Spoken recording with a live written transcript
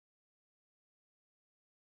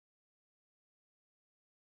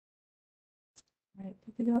All right,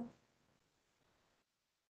 pick it up.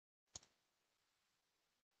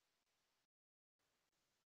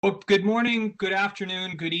 Well, good morning, good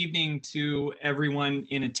afternoon, good evening to everyone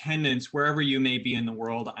in attendance, wherever you may be in the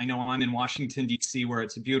world. I know I'm in Washington, D.C., where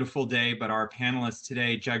it's a beautiful day, but our panelists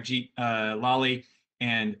today, Jagjeet Lally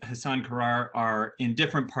and Hasan Karrar, are in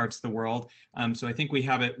different parts of the world. So I think we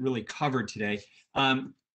have it really covered today.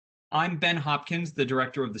 I'm Ben Hopkins, the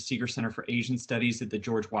director of the Sigur Center for Asian Studies at the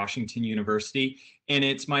George Washington University, and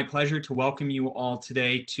it's my pleasure to welcome you all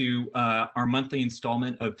today to our monthly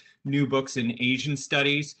installment of New Books in Asian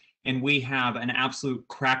Studies. And we have an absolute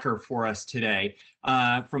cracker for us today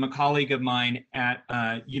from a colleague of mine at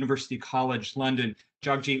University College London,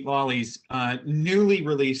 Jagjeet Lally's newly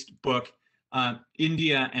released book,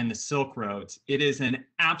 India and the Silk Roads. It is an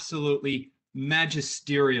absolutely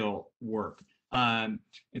magisterial work.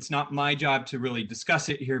 It's not my job to really discuss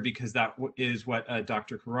it here because that is what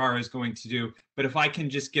Dr. Karrar is going to do. But if I can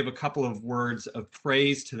just give a couple of words of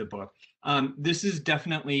praise to the book, this is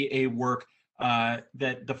definitely a work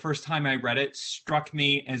that the first time I read it struck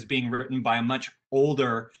me as being written by a much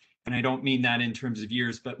older, and I don't mean that in terms of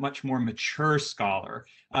years, but much more mature scholar,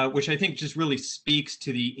 which I think just really speaks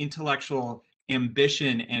to the intellectual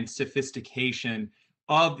ambition and sophistication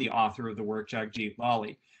of the author of the work, Jagjeet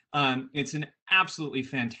Lally. It's an absolutely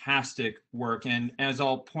fantastic work, and as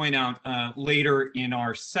I'll point out later in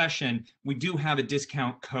our session, we do have a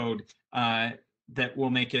discount code that will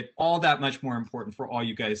make it all that much more important for all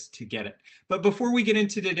you guys to get it. But before we get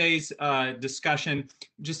into today's discussion,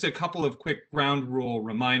 just a couple of quick ground rule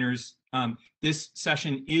reminders. This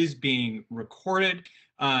session is being recorded,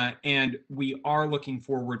 and we are looking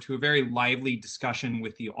forward to a very lively discussion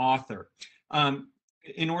with the author.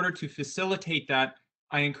 In order to facilitate that,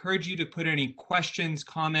 I encourage you to put any questions,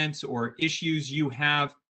 comments, or issues you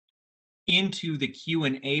have into the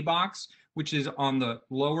Q&A box, which is on the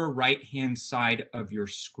lower right-hand side of your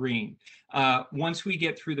screen. Once we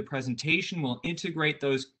get through the presentation, we'll integrate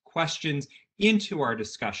those questions into our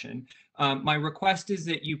discussion. My request is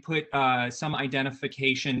that you put some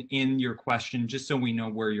identification in your question just so we know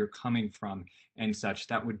where you're coming from and such.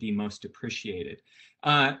 That would be most appreciated.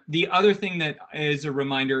 The other thing that is a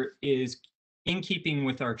reminder is, in keeping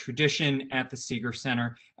with our tradition at the Sigur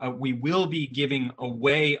Center, we will be giving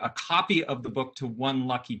away a copy of the book to one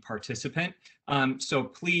lucky participant. So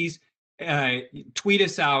please tweet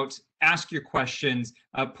us out, ask your questions,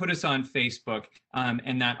 put us on Facebook,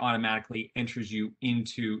 and that automatically enters you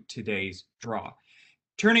into today's draw.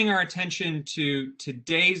 Turning our attention to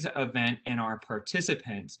today's event and our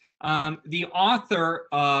participants, the author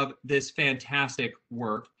of this fantastic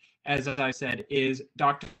work, as I said, is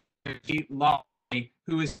Dr. Jagjeet Lally,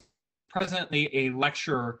 who is presently a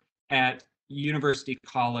lecturer at University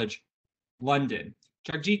College London.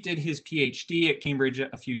 Jagjeet did his PhD at Cambridge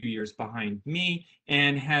a few years behind me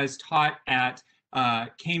and has taught at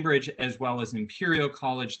Cambridge as well as Imperial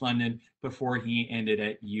College London before he ended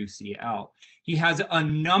at UCL. He has a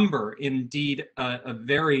number, indeed a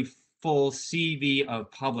very full CV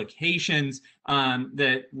of publications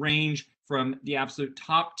that range from the absolute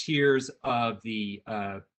top tiers of the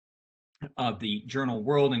journal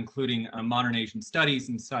world, including modern Asian studies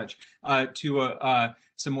and such, to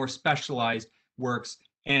some more specialized works,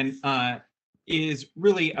 and is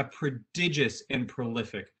really a prodigious and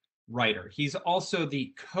prolific writer. He's also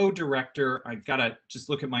the co-director, I've got to just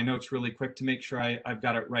look at my notes really quick to make sure I've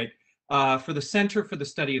got it right, for the Center for the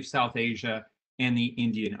Study of South Asia and the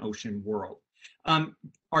Indian Ocean World.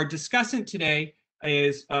 Our discussant today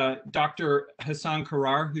is Dr. Hasan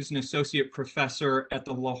Karrar, who's an associate professor at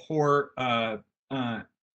the Lahore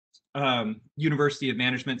University of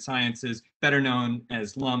Management Sciences, better known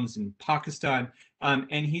as LUMS in Pakistan,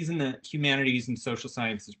 and he's in the Humanities and Social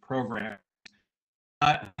Sciences program.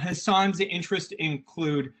 Hasan's interests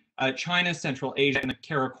include China, Central Asia, and the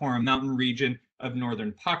Karakoram mountain region of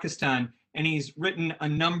northern Pakistan, and he's written a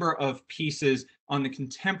number of pieces on the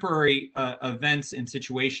contemporary events and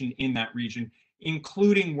situation in that region,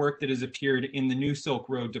 including work that has appeared in the New Silk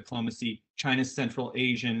Road Diplomacy, China's Central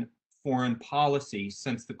Asian Foreign Policy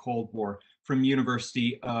Since the Cold War, from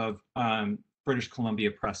University of British Columbia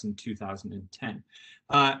Press in 2010.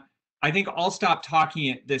 I think I'll stop talking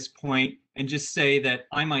at this point and just say that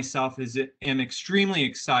I myself am extremely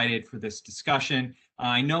excited for this discussion.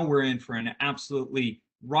 I know we're in for an absolutely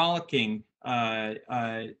rollicking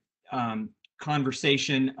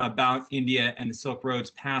conversation about India and the Silk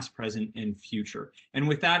Roads, past, present, and future. And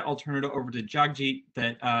with that, I'll turn it over to Jagjeet.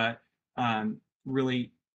 That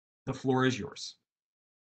really, the floor is yours.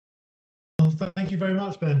 Well, thank you very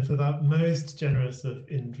much, Ben, for that most generous of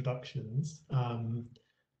introductions.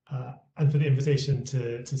 and for the invitation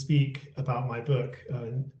to speak about my book,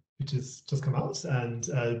 which has just come out.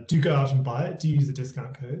 And do go out and buy it. Do use the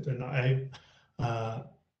discount code. And I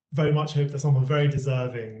very much hope that someone very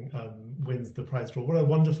deserving wins the prize draw. What a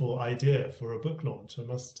wonderful idea for a book launch. I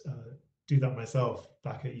must do that myself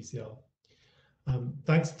back at UCL.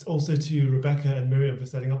 Thanks also to Rebecca and Miriam for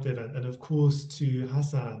setting up the event, and of course to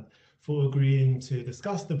Hasan for agreeing to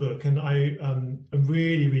discuss the book. And I am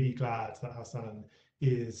really, really glad that Hasan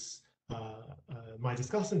is my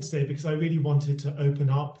discussant today, because I really wanted to open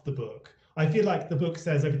up the book. I feel like the book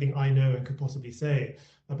says everything I know and could possibly say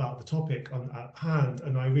about the topic at hand,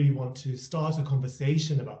 and I really want to start a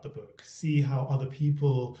conversation about the book, see how other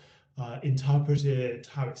people interpret it,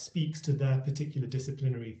 how it speaks to their particular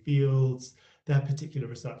disciplinary fields, their particular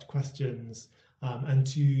research questions, and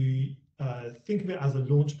to think of it as a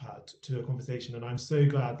launchpad to a conversation. And I'm so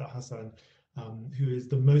glad that Hasan, who is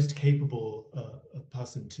the most capable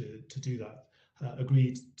person to do that,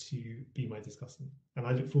 agreed to be my discussant. And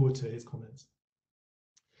I look forward to his comments.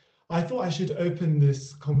 I thought I should open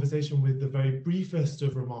this conversation with the very briefest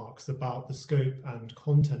of remarks about the scope and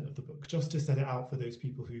content of the book, just to set it out for those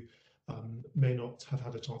people who may not have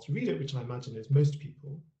had a chance to read it, which I imagine is most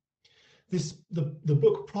people. The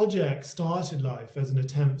book project started life as an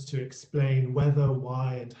attempt to explain whether,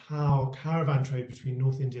 why, and how caravan trade between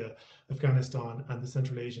North India, Afghanistan, and the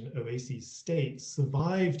Central Asian oasis states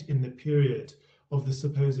survived in the period of the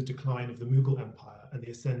supposed decline of the Mughal Empire and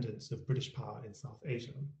the ascendance of British power in South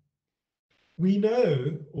Asia. We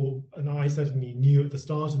know, and I certainly knew at the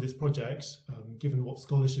start of this project, given what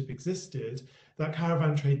scholarship existed, that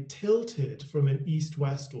caravan trade tilted from an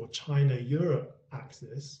east-west or China-Europe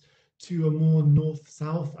axis to a more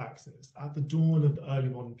north-south axis at the dawn of the early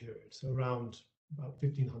modern period, so around about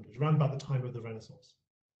 1500, around about the time of the Renaissance.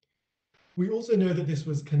 We also know that this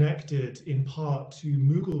was connected in part to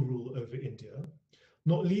Mughal rule over India,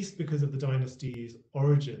 not least because of the dynasty's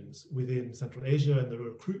origins within Central Asia and the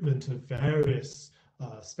recruitment of various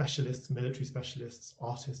specialists, military specialists,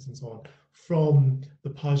 artists, and so on, from the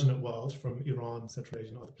Persianate world, from Iran, Central Asia,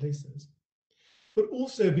 and other places. But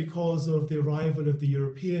also because of the arrival of the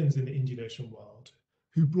Europeans in the Indian Ocean world,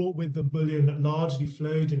 who brought with them bullion that largely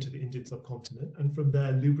flowed into the Indian subcontinent and from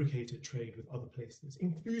there lubricated trade with other places,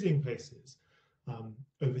 including places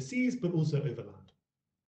overseas, but also overland.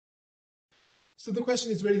 So the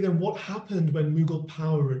question is really then, what happened when Mughal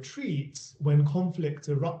power retreats, when conflict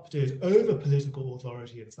erupted over political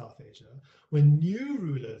authority in South Asia, when new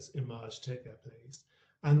rulers emerged to take their place,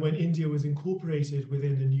 and when India was incorporated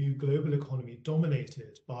within a new global economy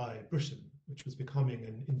dominated by Britain, which was becoming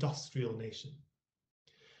an industrial nation.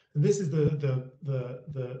 And this is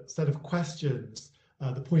the set of questions,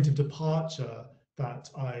 the point of departure that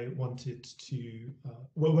I wanted to,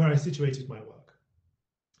 where I situated my work.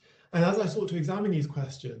 And as I sought to examine these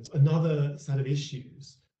questions, another set of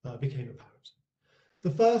issues became apparent. The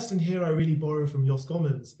first, and here I really borrow from Jos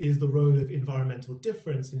Gommens, is the role of environmental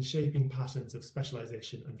difference in shaping patterns of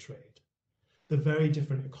specialization and trade. The very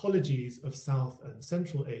different ecologies of South and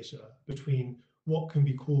Central Asia between what can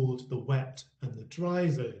be called the wet and the dry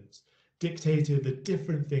zones dictated the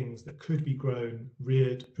different things that could be grown,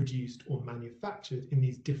 reared, produced, or manufactured in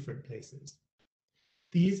these different places.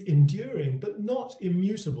 These enduring but not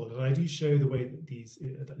immutable, and I do show the way that these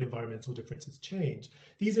that environmental differences change.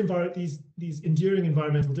 These enduring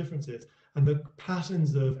environmental differences and the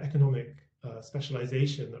patterns of economic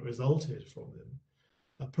specialization that resulted from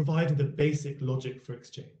them provided the basic logic for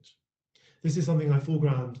exchange. This is something I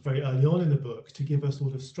foreground very early on in the book to give a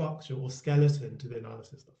sort of structure or skeleton to the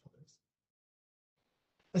analysis that follows.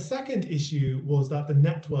 A second issue was that the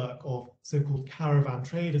network of so-called caravan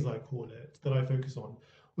trade, as I call it, that I focus on,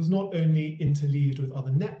 was not only interleaved with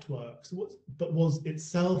other networks, but was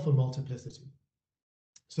itself a multiplicity.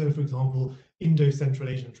 So, for example, Indo-Central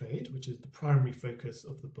Asian trade, which is the primary focus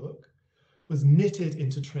of the book, was knitted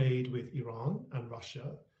into trade with Iran and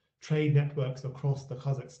Russia, trade networks across the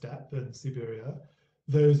Kazakh steppe and Siberia,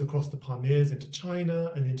 those across the Pamirs into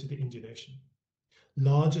China and into the Indian Ocean.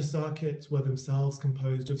 Larger circuits were themselves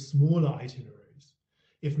composed of smaller itineraries,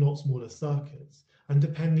 if not smaller circuits, and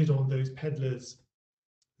depended on those peddlers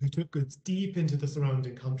who took goods deep into the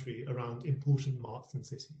surrounding country around important marts and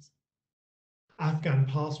cities. Afghan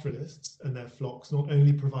pastoralists and their flocks not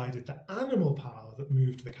only provided the animal power that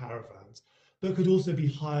moved the caravans, but could also be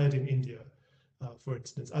hired in India, for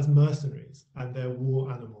instance, as mercenaries, and their war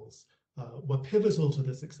animals were pivotal to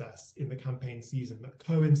the success in the campaign season that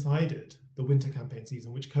coincided, the winter campaign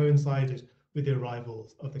season, which coincided with the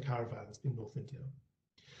arrivals of the caravans in North India.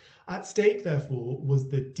 At stake, therefore, was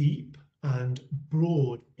the deep and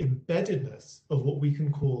broad embeddedness of what we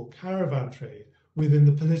can call caravan trade within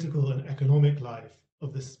the political and economic life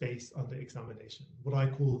of the space under examination, what I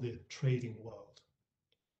call the trading world,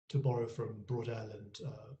 to borrow from Braudel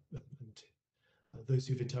and those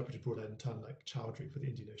who've interpreted Braudel in terms like Chowdhury for the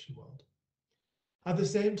Indian Ocean world. At the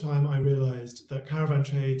same time, I realized that caravan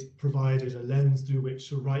trade provided a lens through which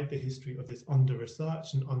to write the history of this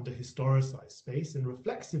under-researched and under-historicized space, and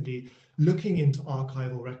reflexively looking into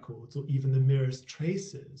archival records or even the merest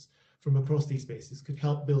traces from across these spaces could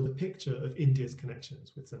help build a picture of India's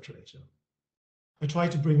connections with Central Asia. I try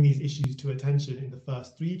to bring these issues to attention in the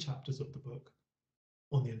first 3 chapters of the book,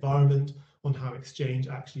 on the environment, on how exchange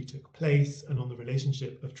actually took place, and on the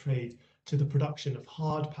relationship of trade to the production of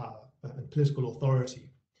hard power and political authority,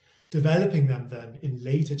 developing them then in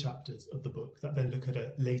later chapters of the book that then look at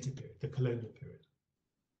a later period, the colonial period.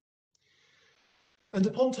 And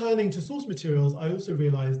upon turning to source materials, I also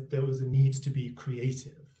realized there was a need to be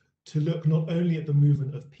creative, to look not only at the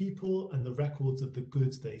movement of people and the records of the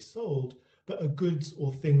goods they sold, but at goods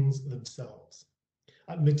or things themselves,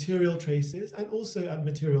 at material traces and also at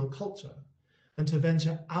material culture, and to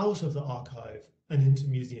venture out of the archive and into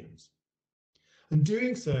museums. And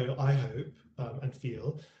doing so, I hope and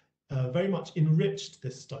feel, very much enriched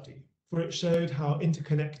this study, for it showed how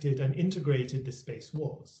interconnected and integrated this space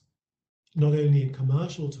was, not only in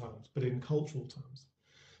commercial terms, but in cultural terms.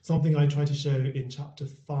 Something I try to show in chapter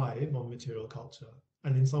 5 on material culture,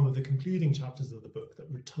 and in some of the concluding chapters of the book that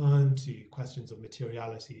return to questions of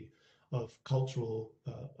materiality, of cultural,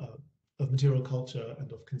 of material culture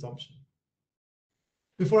and of consumption.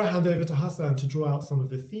 Before I hand over to Hasan to draw out some of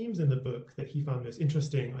the themes in the book that he found most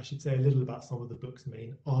interesting, I should say a little about some of the book's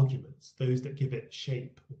main arguments, those that give it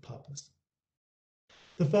shape or purpose.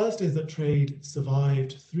 The first is that trade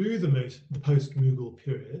survived through the post-Mughal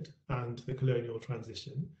period and the colonial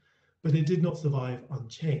transition, but it did not survive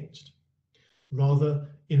unchanged. Rather,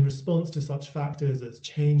 in response to such factors as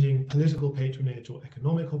changing political patronage or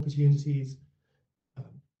economic opportunities,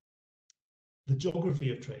 the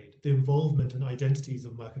geography of trade, the involvement and identities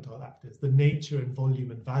of mercantile actors, the nature and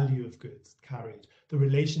volume and value of goods carried, the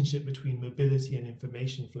relationship between mobility and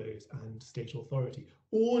information flows and state authority,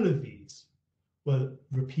 all of these were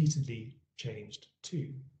repeatedly changed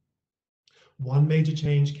too. One major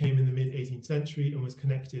change came in the mid-18th century and was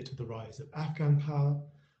connected to the rise of Afghan power.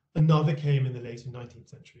 Another came in the later 19th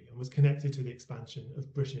century and was connected to the expansion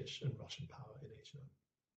of British and Russian power in Asia.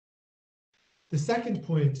 The second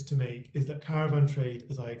point to make is that caravan trade,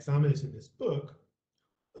 as I examine it in this book,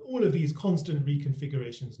 all of these constant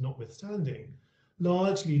reconfigurations notwithstanding,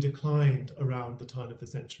 largely declined around the turn of the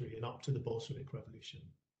century and up to the Bolshevik Revolution.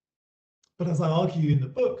 But as I argue in the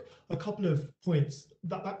book, a couple of points,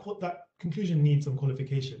 that conclusion needs some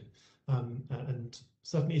qualification, and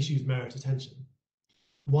certain issues merit attention.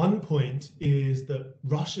 One point is that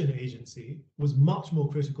Russian agency was much more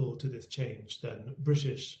critical to this change than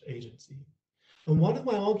British agency. And one of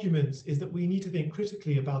my arguments is that we need to think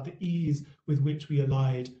critically about the ease with which we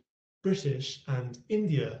allied British and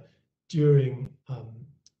India during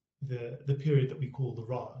the period that we call the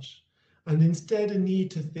Raj, and instead a need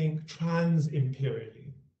to think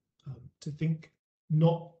trans-imperially, to think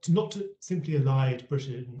not to simply allied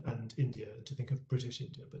Britain and India, to think of British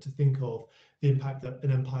India, but to think of the impact that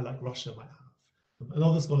an empire like Russia might have. And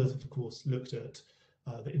other scholars have, of course, looked at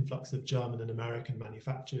the influx of German and American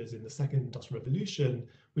manufacturers in the Second Industrial Revolution,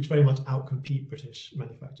 which very much outcompete British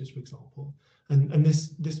manufacturers, for example. And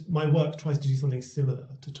this my work tries to do something similar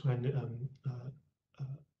to try and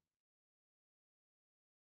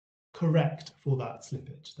correct for that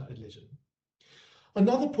slippage, that elision.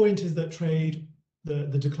 Another point is that trade, the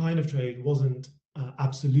decline of trade wasn't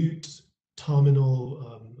absolute,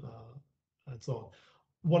 terminal, and so on.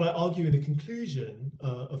 What I argue in the conclusion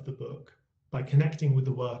of the book, by connecting with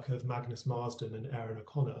the work of Magnus Marsden and Aaron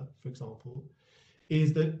O'Connor, for example,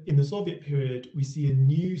 is that in the Soviet period, we see a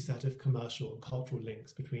new set of commercial and cultural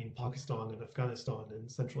links between Pakistan and Afghanistan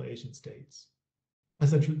and Central Asian states, the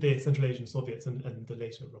Central Asian Soviets and the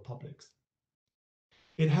later republics.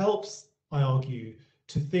 It helps, I argue,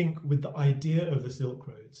 to think with the idea of the Silk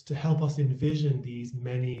Roads, to help us envision these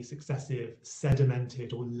many successive,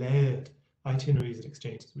 sedimented or layered itineraries and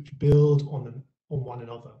exchanges which build on one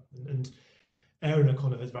another. And Aaron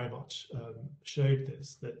O'Connor has very much showed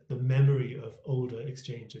this, that the memory of older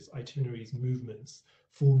exchanges, itineraries, movements,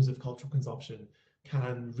 forms of cultural consumption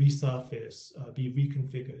can resurface, be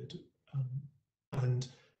reconfigured. And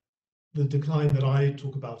the decline that I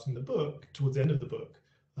talk about in the book, towards the end of the book,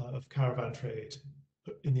 of caravan trade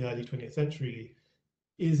in the early 20th century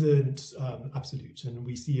isn't absolute. And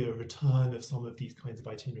we see a return of some of these kinds of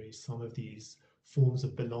itineraries, some of these forms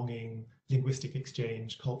of belonging, linguistic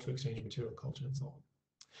exchange, cultural exchange, material culture, and so on.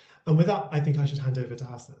 And with that, I think I should hand over to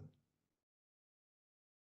Hasan.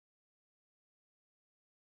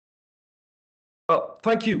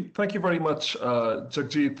 Thank you very much,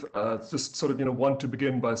 Jagjeet. Just sort of, want to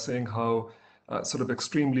begin by saying how sort of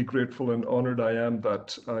extremely grateful and honored I am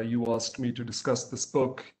that you asked me to discuss this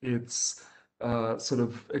book. It's sort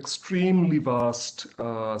of extremely vast,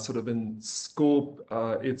 sort of in scope.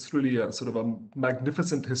 It's really a sort of a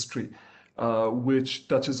magnificent history, which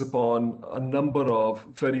touches upon a number of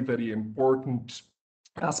very, very important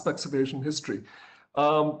aspects of Asian history.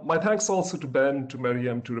 My thanks also to Ben, to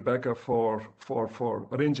Mariam, to Rebecca for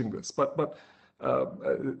arranging this. But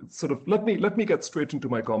sort of let me get straight into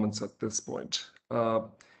my comments at this point.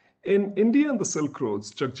 In India and the Silk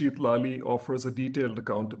Roads, Jagjeet Lally offers a detailed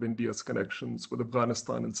account of India's connections with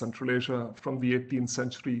Afghanistan and Central Asia from the 18th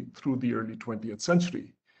century through the early 20th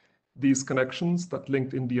century. These connections that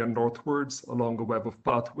linked India northwards along a web of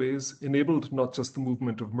pathways enabled not just the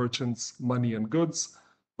movement of merchants, money, and goods,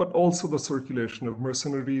 but also the circulation of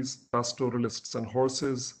mercenaries, pastoralists and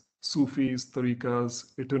horses, Sufis,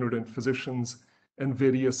 tariqas, itinerant physicians, and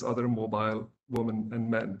various other mobile women and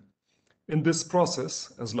men. In this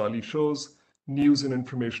process, as Lally shows, news and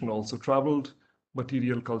information also traveled,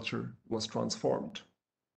 material culture was transformed.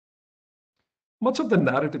 Much of the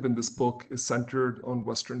narrative in this book is centered on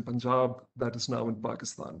Western Punjab that is now in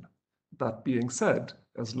Pakistan. That being said,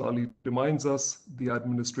 as Lally reminds us, the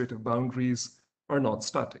administrative boundaries are not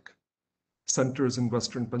static. Centers in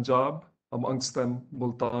Western Punjab, amongst them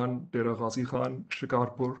Multan, Dera Ghazi Khan,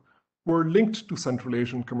 Shikarpur, were linked to Central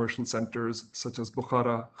Asian commercial centers such as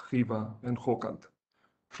Bukhara, Khiva, and Khokand.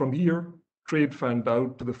 From here, trade fanned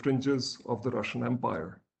out to the fringes of the Russian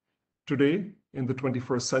Empire. Today, in the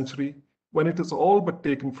 21st century, when it is all but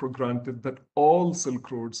taken for granted that all Silk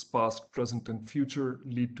Roads, past, present, and future,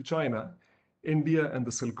 lead to China, India and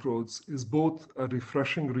the Silk Roads is both a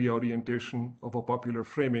refreshing reorientation of a popular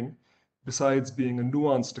framing, besides being a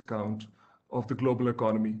nuanced account of the global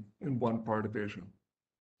economy in one part of Asia.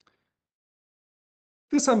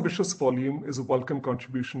 This ambitious volume is a welcome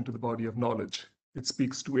contribution to the body of knowledge. It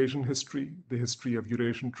speaks to Asian history, the history of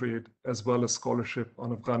Eurasian trade, as well as scholarship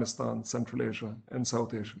on Afghanistan, Central Asia, and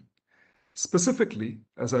South Asia. Specifically,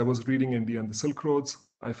 as I was reading India and the Silk Roads,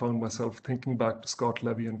 I found myself thinking back to Scott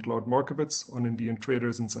Levy and Claude Markowitz on Indian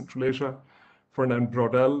traders in Central Asia, Fernand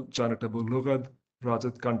Braudel, Janet Abu-Lughad,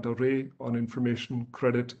 Rajat Kanta-Ray on information,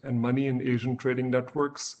 credit, and money in Asian trading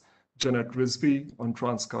networks, Janet Rizvi on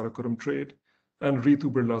Trans-Karakoram trade, and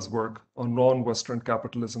Ritu Birla's work on non-Western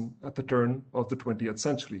capitalism at the turn of the 20th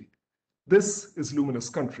century. This is luminous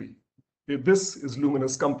country. This is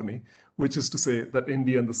luminous company, which is to say that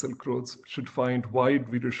India and the Silk Roads should find wide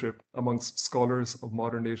readership amongst scholars of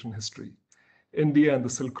modern Asian history. India and the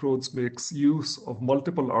Silk Roads makes use of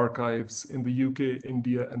multiple archives in the UK,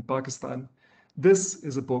 India, and Pakistan. This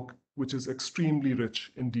is a book which is extremely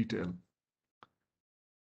rich in detail.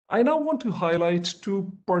 I now want to highlight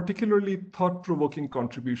two particularly thought-provoking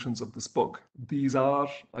contributions of this book. These are,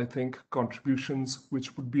 I think, contributions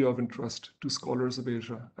which would be of interest to scholars of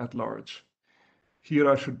Asia at large.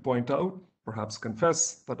 Here I should point out, perhaps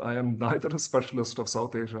confess, that I am neither a specialist of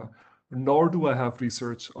South Asia, nor do I have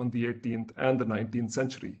research on the 18th and the 19th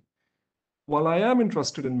century. While I am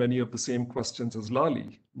interested in many of the same questions as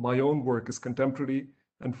Lally, my own work is contemporary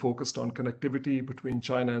and focused on connectivity between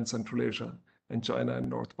China and Central Asia and China and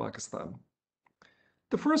North Pakistan.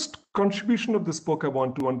 The first contribution of this book I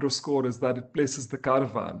want to underscore is that it places the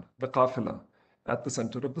caravan, the qafila, at the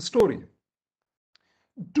center of the story.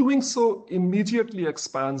 Doing so immediately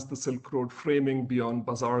expands the Silk Road framing beyond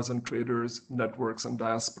bazaars and traders, networks and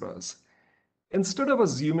diasporas. Instead of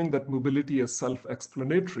assuming that mobility is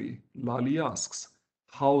self-explanatory, Lally asks,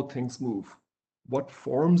 how things move? What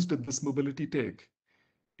forms did this mobility take?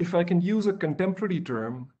 If I can use a contemporary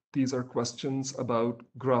term, these are questions about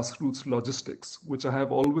grassroots logistics, which I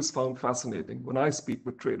have always found fascinating when I speak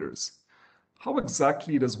with traders. How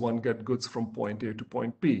exactly does one get goods from point A to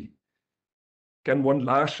point B? Can one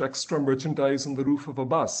lash extra merchandise on the roof of a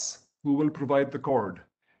bus? Who will provide the cord?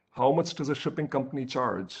 How much does a shipping company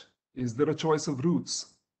charge? Is there a choice of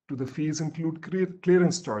routes? Do the fees include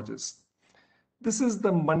clearance charges? This is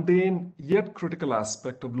the mundane yet critical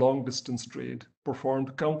aspect of long-distance trade,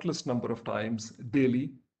 performed countless number of times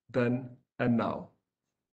daily, then and now.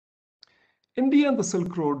 India and the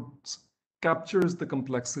Silk Roads captures the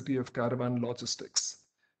complexity of caravan logistics.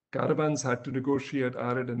 Caravans had to negotiate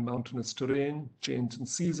arid and mountainous terrain, change in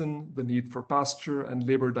season, the need for pasture and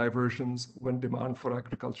labor diversions when demand for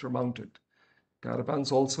agriculture mounted.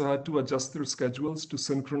 Caravans also had to adjust their schedules to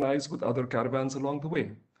synchronize with other caravans along the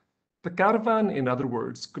way. The caravan, in other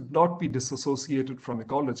words, could not be disassociated from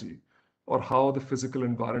ecology or how the physical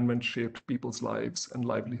environment shaped people's lives and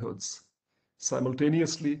livelihoods.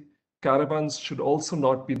 Simultaneously, caravans should also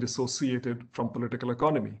not be dissociated from political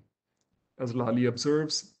economy. As Lally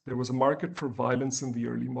observes, there was a market for violence in the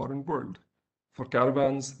early modern world. For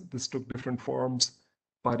caravans, this took different forms: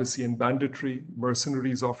 piracy and banditry,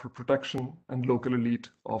 mercenaries offered protection, and local elite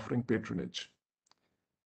offering patronage.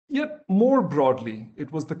 Yet more broadly,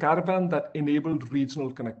 it was the caravan that enabled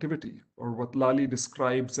regional connectivity, or what Lally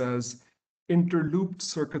describes as interlooped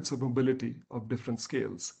circuits of mobility of different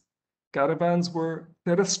scales. Caravans were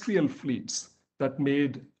terrestrial fleets that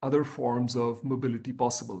made other forms of mobility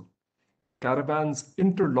possible. Caravans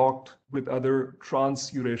interlocked with other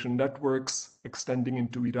trans-Eurasian networks extending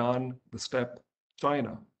into Iran, the steppe,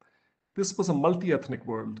 China. This was a multi-ethnic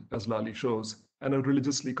world, as Lally shows, and a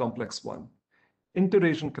religiously complex one.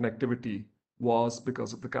 Inter-Asian connectivity was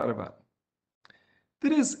because of the caravan.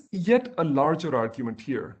 There is yet a larger argument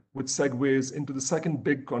here, which segues into the second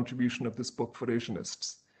big contribution of this book for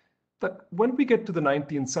Asianists, that when we get to the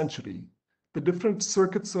 19th century, the different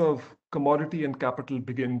circuits of commodity and capital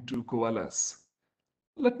begin to coalesce.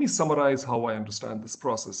 Let me summarize how I understand this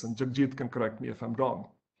process, and Jagjeet can correct me if I'm wrong.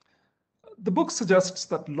 The book suggests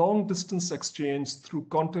that long-distance exchange through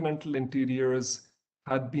continental interiors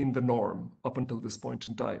had been the norm up until this point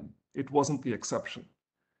in time. It wasn't the exception.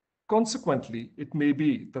 Consequently, it may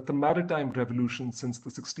be that the maritime revolution since the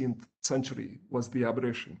 16th century was the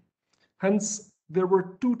aberration. Hence, there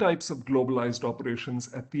were two types of globalized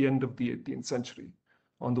operations at the end of the 18th century.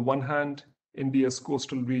 On the one hand, India's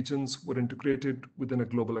coastal regions were integrated within a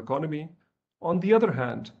global economy. On the other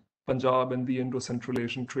hand, Punjab and the Indo-Central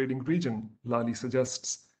Asian trading region, Lally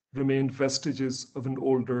suggests, remained vestiges of an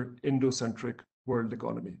older Indo-centric world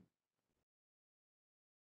economy.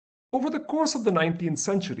 Over the course of the 19th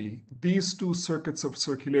century, these two circuits of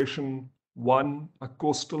circulation, one a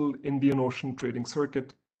coastal Indian Ocean trading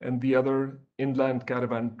circuit and the other inland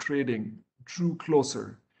caravan trading, drew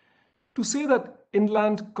closer. To say that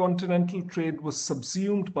inland continental trade was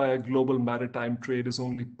subsumed by a global maritime trade is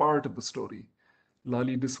only part of the story.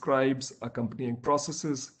 Lally describes accompanying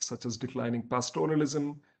processes such as declining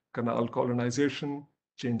pastoralism, canal colonization,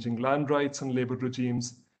 changing land rights and labor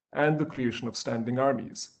regimes, and the creation of standing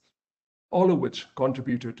armies, all of which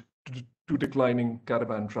contributed to declining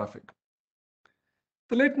caravan traffic.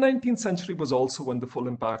 The late 19th century was also when the full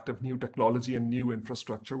impact of new technology and new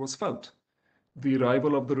infrastructure was felt. The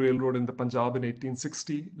arrival of the railroad in the Punjab in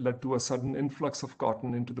 1860 led to a sudden influx of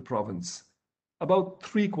cotton into the province, about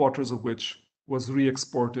 3/4 of which was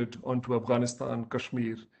re-exported onto Afghanistan,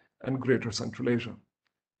 Kashmir, and Greater Central Asia.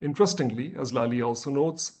 Interestingly, as Lally also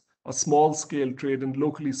notes, a small-scale trade in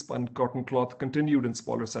locally spun cotton cloth continued in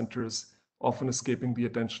smaller centers, often escaping the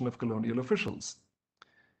attention of colonial officials.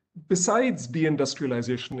 Besides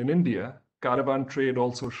deindustrialization in India, caravan trade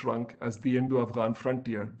also shrunk as the Indo-Afghan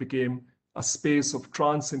frontier became a space of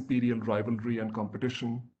trans-imperial rivalry and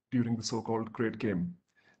competition during the so-called Great Game.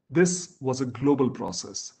 This was a global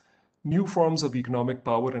process. New forms of economic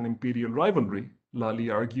power and imperial rivalry, Lally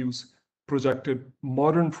argues, projected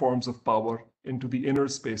modern forms of power into the inner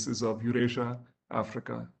spaces of Eurasia,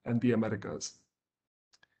 Africa, and the Americas.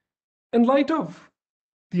 In light of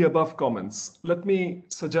the above comments, let me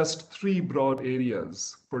suggest three broad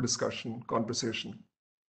areas for discussion, conversation.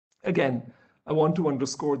 Again, I want to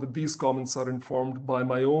underscore that these comments are informed by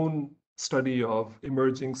my own study of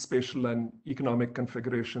emerging spatial and economic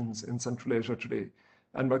configurations in Central Asia today,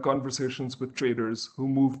 and my conversations with traders who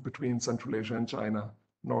move between Central Asia and China,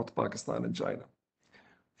 North Pakistan and China.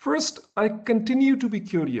 First, I continue to be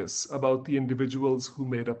curious about the individuals who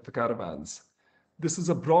made up the caravans. This is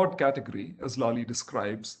a broad category, as Lally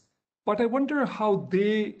describes, but I wonder how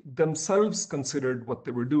they themselves considered what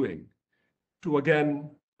they were doing. To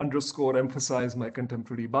again emphasize my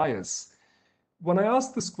contemporary bias, when I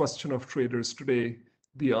ask this question of traders today,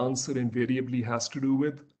 the answer invariably has to do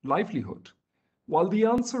with livelihood. While the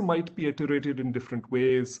answer might be iterated in different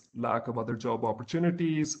ways, lack of other job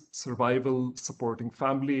opportunities, survival, supporting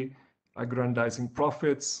family, aggrandizing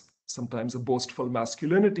profits, sometimes a boastful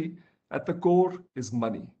masculinity, at the core is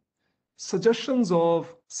money. Suggestions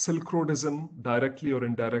of Silk Roadism, directly or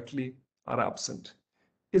indirectly, are absent.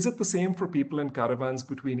 Is it the same for people in caravans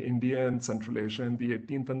between India and Central Asia in the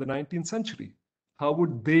 18th and the 19th century? How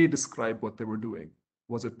would they describe what they were doing?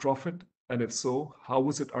 Was it profit? And if so, how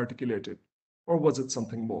was it articulated? Or was it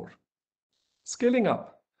something more? Scaling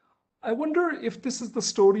up, I wonder if this is the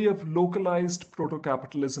story of localized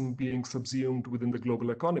proto-capitalism being subsumed within the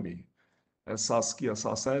global economy. As Saskia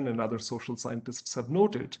Sassen and other social scientists have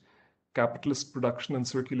noted, capitalist production and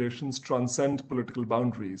circulations transcend political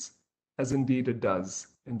boundaries, as indeed it does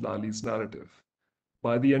in Lally's narrative.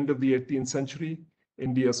 By the end of the 18th century,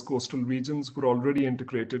 India's coastal regions were already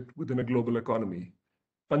integrated within a global economy.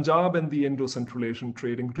 Punjab and the Indo-Central Asian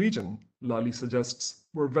trading region, Lally suggests,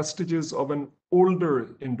 were vestiges of an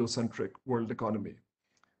older Indo-centric world economy.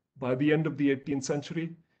 By the end of the 18th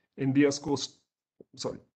century, India's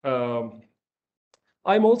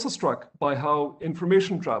I'm also struck by how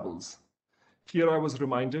information travels. Here I was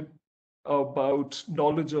reminded about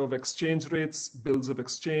knowledge of exchange rates, bills of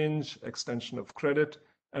exchange, extension of credit,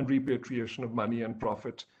 and repatriation of money and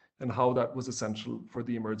profit, and how that was essential for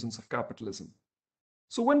the emergence of capitalism.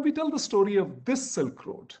 So when we tell the story of this Silk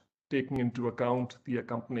Road, taking into account the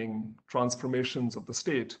accompanying transformations of the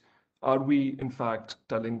state, are we in fact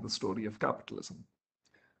telling the story of capitalism?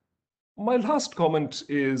 My last comment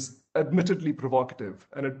is admittedly provocative,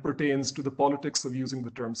 and it pertains to the politics of using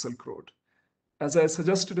the term Silk Road. As I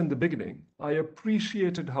suggested in the beginning, I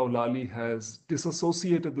appreciated how Lally has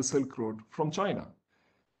disassociated the Silk Road from China.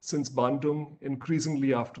 Since Bandung,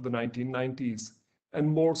 increasingly after the 1990s, and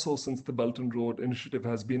more so since the Belt and Road Initiative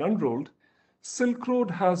has been unrolled, Silk Road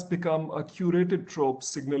has become a curated trope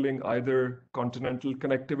signaling either continental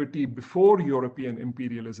connectivity before European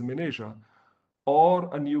imperialism in Asia, or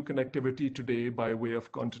a new connectivity today by way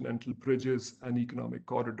of continental bridges and economic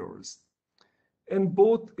corridors. In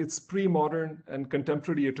both its pre-modern and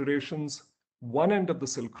contemporary iterations, one end of the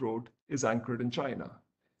Silk Road is anchored in China.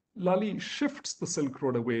 Lally shifts the Silk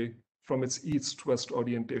Road away from its east-west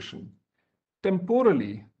orientation.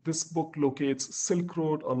 Temporally, this book locates Silk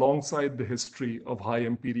Road alongside the history of high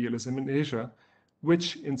imperialism in Asia,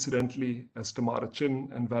 which, incidentally, as Tamara Chin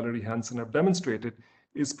and Valerie Hansen have demonstrated,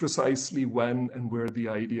 is precisely when and where the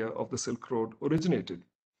idea of the Silk Road originated.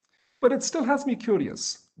 But it still has me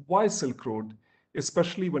curious, why Silk Road,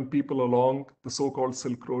 especially when people along the so-called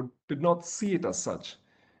Silk Road did not see it as such?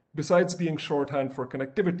 Besides being shorthand for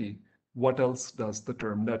connectivity, what else does the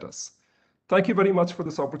term net us? Thank you very much for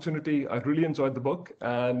this opportunity. I really enjoyed the book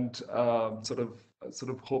and sort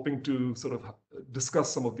of hoping to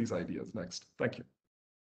discuss some of these ideas next. Thank you.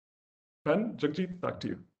 Ben, Jagjeet, back to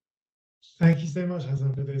you. Thank you so much,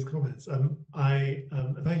 Hasan, for those comments.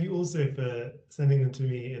 Thank you also for sending them to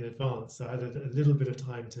me in advance, so I had a little bit of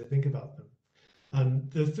time to think about them.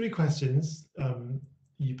 The three questions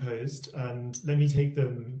you posed, and let me take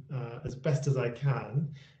them as best as I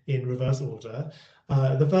can in reverse order.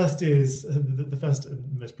 The first is the first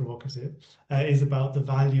and most provocative is about the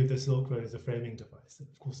value of the Silk Road as a framing device.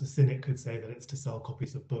 Of course, a cynic could say that it's to sell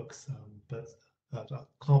copies of books, but that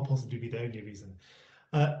can't possibly be the only reason.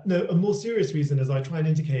 No, a more serious reason, as I try and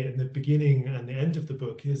indicate in the beginning and the end of the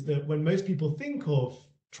book, is that when most people think of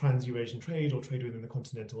trans-Eurasian trade or trade within the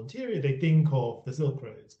continental interior, they think of the Silk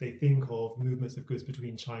Roads, they think of movements of goods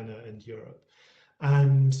between China and Europe.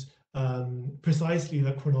 And precisely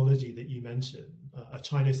the chronology that you mentioned, a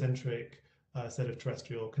China-centric set of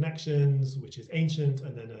terrestrial connections, which is ancient,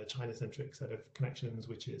 and then a China-centric set of connections,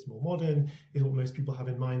 which is more modern, is what most people have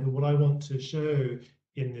in mind. But what I want to show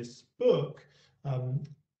in this book,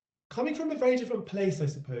 coming from a very different place, I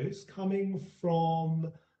suppose, coming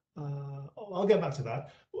from, I'll get back to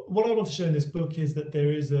that. What I want to show in this book is that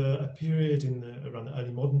there is a period around the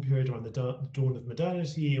early modern period, around the dawn of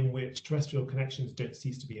modernity, in which terrestrial connections don't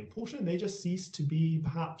cease to be important. They just cease to be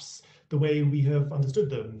perhaps the way we have understood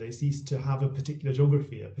them. They cease to have a particular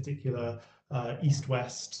geography, a particular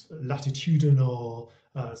east-west latitudinal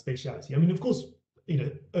spatiality. I mean, of course,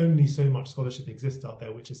 only so much scholarship exists out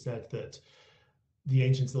there which has said that the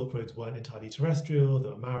ancient Silk Roads weren't entirely terrestrial.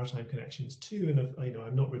 There were maritime connections too, and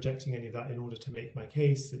I'm not rejecting any of that in order to make my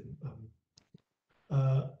case. And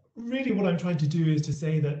really, what I'm trying to do is to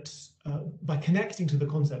say that by connecting to the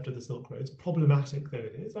concept of the Silk Roads, problematic though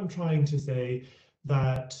it is, I'm trying to say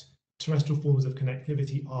that terrestrial forms of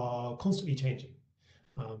connectivity are constantly changing.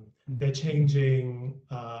 They're changing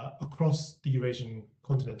across the Eurasian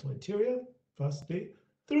continental interior, firstly.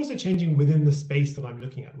 They're also changing within the space that I'm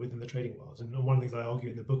looking at, within the trading world. And one of the things I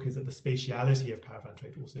argue in the book is that the spatiality of caravan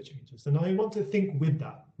trade also changes. And I want to think with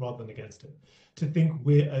that rather than against it, to think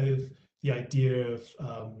with the idea of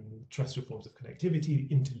terrestrial forms of connectivity,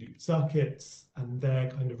 interlooped circuits, and their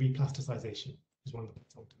kind of replasticization is one of the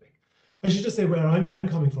points I want to make. I should just say where I'm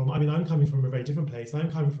coming from. I mean, I'm coming from a very different place. I'm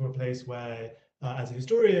coming from a place where, as a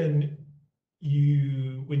historian,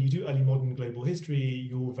 when you do early modern global history,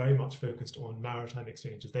 you're very much focused on maritime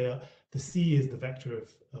exchanges. The sea is the vector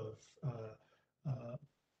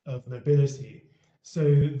of mobility.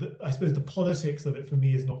 So I suppose the politics of it for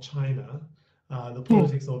me is not China. The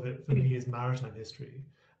politics of it for me is maritime history,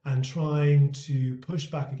 and trying to push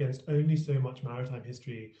back against only so much maritime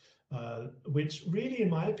history, which really, in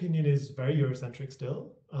my opinion, is very Eurocentric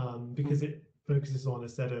still, because it focuses on a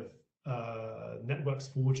set of networks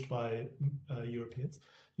forged by Europeans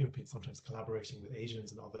sometimes collaborating with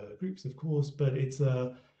Asians and other groups, of course, but it's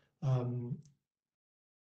a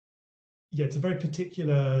it's a very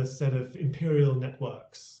particular set of imperial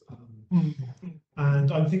networks.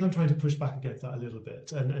 And I think I'm trying to push back against that a little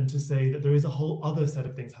bit, and to say that there is a whole other set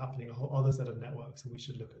of things happening, a whole other set of networks, and we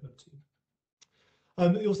should look at them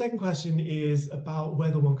too. Your second question is about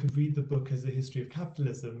whether one could read the book as a history of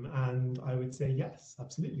capitalism, and I would say yes,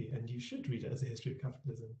 absolutely, and you should read it as a history of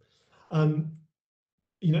capitalism.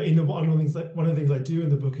 You know, one of the things I do in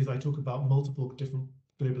the book is I talk about multiple different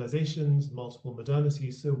globalizations, multiple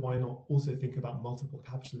modernities, so why not also think about multiple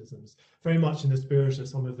capitalisms, very much in the spirit of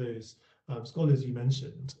some of those scholars you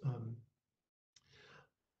mentioned.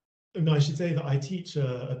 And I should say that I teach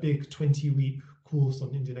a big 20-week course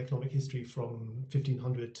on Indian economic history from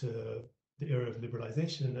 1500 to the era of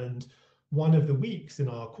liberalization, and one of the weeks in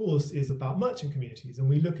our course is about merchant communities, and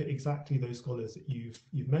we look at exactly those scholars that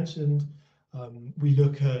you've mentioned. We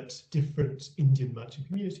look at different Indian merchant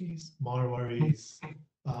communities, Marwaris,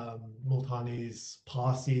 Multanis,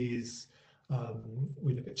 Parsis,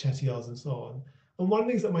 we look at Chettiars and so on. And one of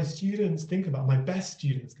the things that my students think about, my best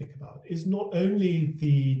students think about, is not only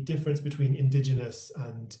the difference between indigenous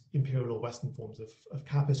and imperial or Western forms of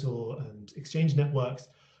capital and exchange networks,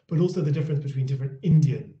 but also the difference between different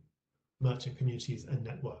Indian merchant communities and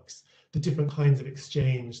networks, the different kinds of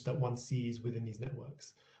exchange that one sees within these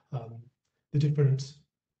networks. The different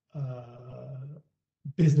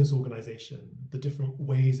business organization, the different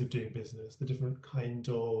ways of doing business, the different kind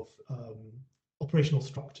of operational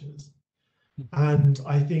structures. And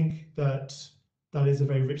I think that that is a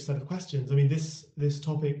very rich set of questions. I mean, this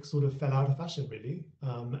topic sort of fell out of fashion, really.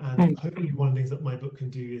 And hopefully one of the things that my book can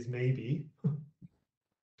do is maybe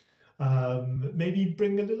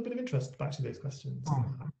bring a little bit of interest back to those questions.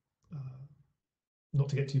 Not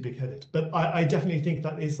to get too big-headed, but I definitely think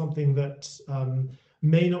that is something that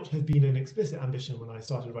may not have been an explicit ambition when I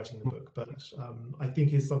started writing the book, but I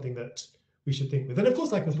think is something that we should think with. And of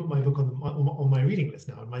course, I can put my book on my reading list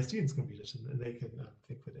now, and my students can read it, and they can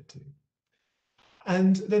think with it too.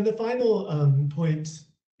 And then the final point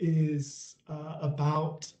is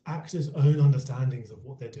about actors' own understandings of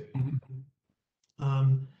what they're doing.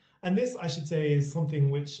 And this, I should say, is something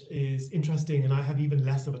which is interesting, and I have even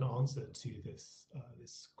less of an answer to this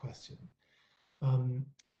question.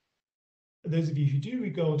 Those of you who do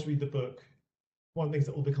go on to read the book, one of the things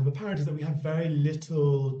that will become apparent is that we have very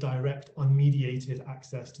little direct, unmediated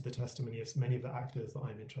access to the testimony of many of the actors that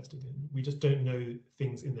I'm interested in. We just don't know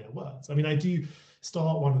things in their words. I mean, I do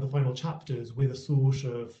start one of the final chapters with a sort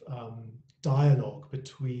of dialogue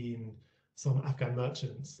between some Afghan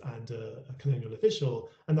merchants and a colonial official,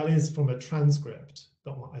 and that is from a transcript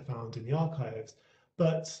that I found in the archives.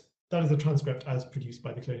 But that is a transcript as produced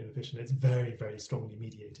by the colonial official. It's very, very strongly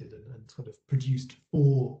mediated and sort of produced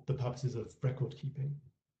for the purposes of record keeping.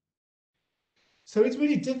 So it's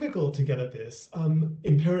really difficult to get at this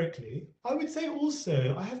empirically. I would say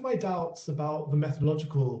also, I have my doubts about the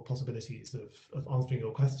methodological possibilities of answering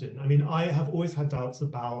your question. I mean, I have always had doubts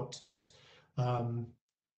about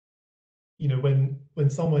you know, when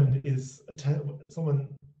someone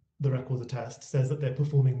the records attest says that they're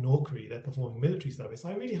performing Naukri, they're performing military service.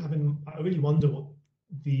 I really wonder what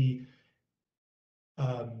the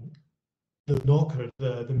Naukri,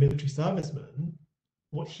 the military serviceman,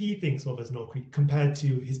 what he thinks of as Naukri compared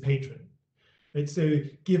to his patron. Right? So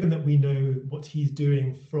given that we know what he's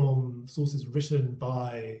doing from sources written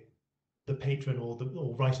by the patron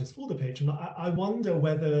or writers for the patron, I wonder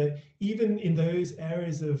whether even in those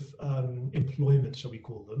areas of employment, shall we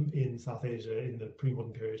call them, in South Asia in the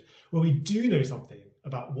pre-modern period, where we do know something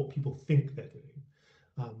about what people think they're doing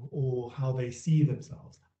or how they see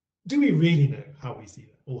themselves, do we really know how we see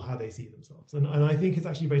them or how they see themselves? And I think it's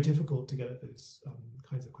actually very difficult to get at those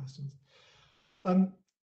kinds of questions. And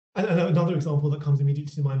another example that comes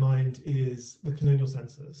immediately to my mind is the colonial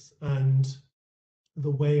census and the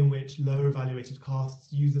way in which lower evaluated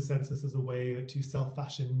castes use the census as a way to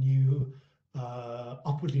self-fashion new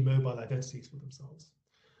upwardly mobile identities for themselves.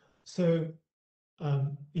 So,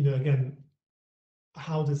 you know, again,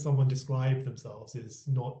 how does someone describe themselves is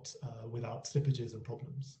not without slippages and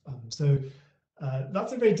problems. So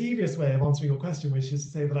that's a very devious way of answering your question, which is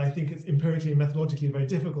to say that I think it's empirically and methodologically very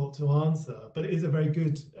difficult to answer, but it is a very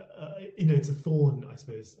good, you know, it's a thorn, I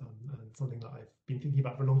suppose, and something that I've been thinking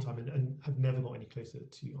about for a long time and have never got any closer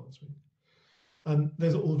to answering.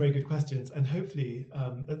 Those are all very good questions, and hopefully,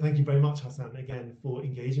 thank you very much, Hasan, again, for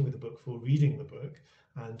engaging with the book, for reading the book,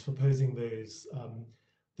 and for posing those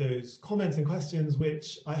comments and questions,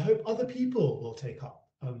 which I hope other people will take up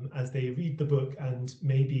as they read the book, and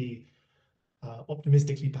maybe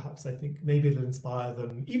optimistically, perhaps, I think maybe it'll inspire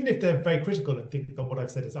them, even if they're very critical and think that what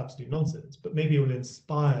I've said is absolute nonsense, but maybe it will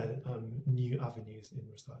inspire new avenues in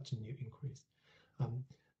research and new inquiries.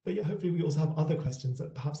 But yeah, hopefully we also have other questions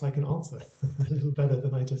that perhaps I can answer a little better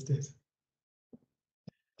than I just did.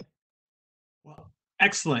 Well,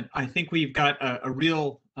 excellent. I think we've got a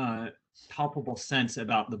real palpable sense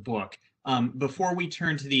about the book. Before we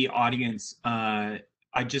turn to the audience, I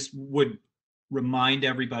just would remind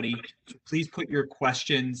everybody to please put your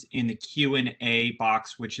questions in the Q&A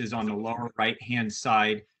box, which is on the lower right-hand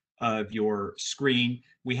side of your screen.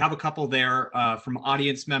 We have a couple there from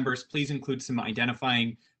audience members. Please include some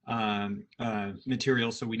identifying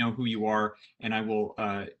materials so we know who you are, and I will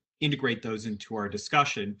integrate those into our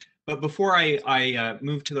discussion. But before I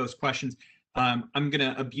move to those questions, I'm going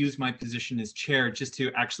to abuse my position as chair just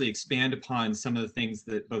to actually expand upon some of the things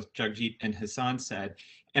that both Jagjeet and Hasan said.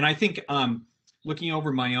 And I think looking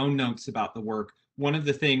over my own notes about the work, one of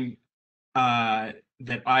the things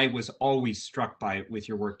that I was always struck by with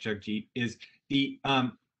your work, Jagjeet, is the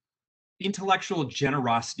intellectual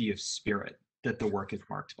generosity of spirit that the work is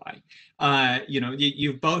marked by.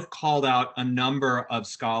 You've both called out a number of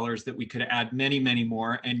scholars that we could add many, many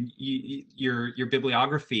more, and your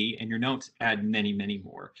bibliography and your notes add many, many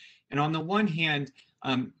more. And on the one hand,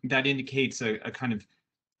 that indicates a kind of,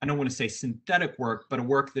 I don't want to say synthetic work, but a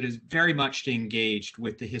work that is very much engaged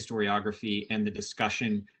with the historiography and the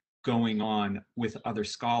discussion going on with other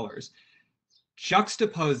scholars.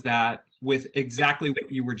 Juxtapose that with exactly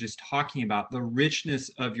what you were just talking about, the richness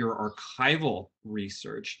of your archival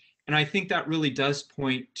research. And I think that really does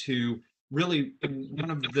point to really one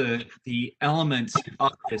of the elements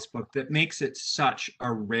of this book that makes it such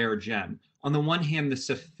a rare gem. On the one hand, the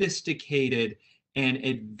sophisticated and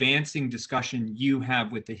advancing discussion you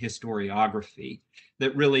have with the historiography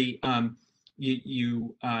that really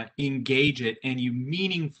you engage it and you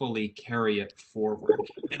meaningfully carry it forward.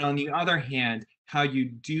 And on the other hand, how you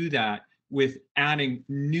do that with adding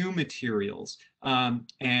new materials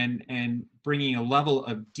and bringing a level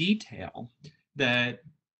of detail that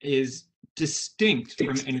is distinct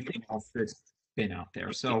from anything else that's been out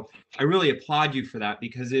there. So I really applaud you for that,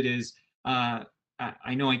 because it is, I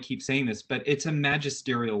know I keep saying this, but it's a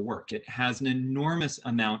magisterial work. It has an enormous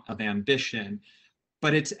amount of ambition,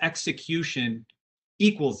 but its execution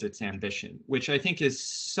equals its ambition, which I think is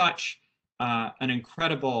such an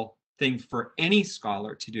incredible thing for any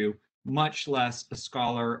scholar to do, much less a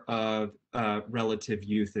scholar of relative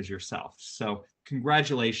youth as yourself. So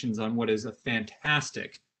congratulations on what is a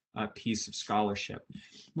fantastic piece of scholarship.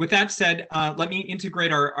 With that said, let me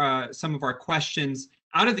integrate some of our questions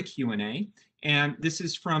out of the Q&A. And this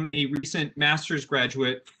is from a recent master's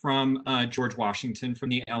graduate from George Washington, from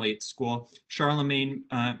the Elliott School, Charlemagne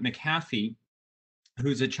McAfee,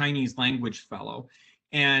 who's a Chinese language fellow.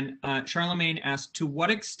 And Charlemagne asked, to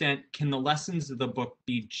what extent can the lessons of the book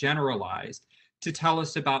be generalized to tell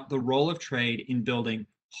us about the role of trade in building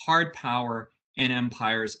hard power and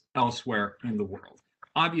empires elsewhere in the world?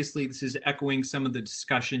 Obviously, this is echoing some of the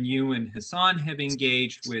discussion you and Hasan have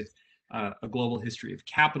engaged with a global history of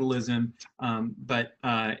capitalism, but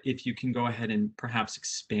if you can go ahead and perhaps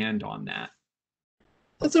expand on that.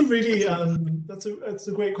 That's a really that's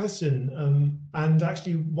a great question, and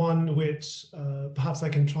actually one which perhaps I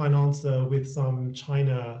can try and answer with some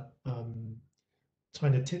China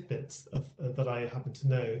tidbits that I happen to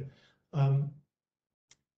know. And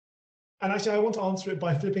actually, I want to answer it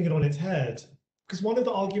by flipping it on its head, because one of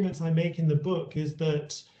the arguments I make in the book is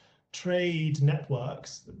that trade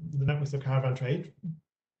networks, the networks of caravan trade,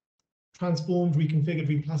 transformed, reconfigured,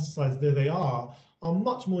 replasticized though they are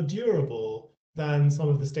much more durable than some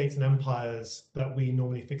of the states and empires that we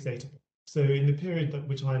normally fixate upon. So in the period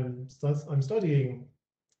which I'm studying,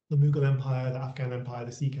 the Mughal Empire, the Afghan Empire,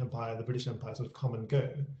 the Sikh Empire, the British Empire sort of come and go.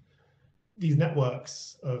 These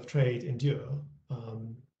networks of trade endure.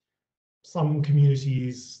 Some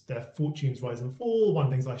communities, their fortunes rise and fall. One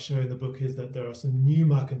of the things I show in the book is that there are some new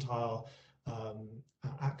mercantile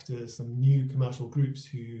actors, some new commercial groups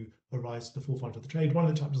who arise to the forefront of the trade. One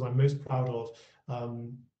of the chapters I'm most proud of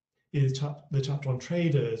is the chapter on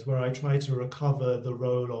traders, where I try to recover the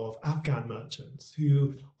role of Afghan merchants,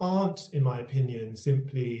 who aren't, in my opinion,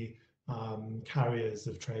 simply carriers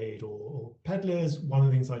of trade or peddlers. One of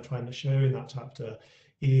the things I try to show in that chapter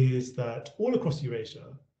is that all across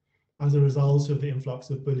Eurasia, as a result of the influx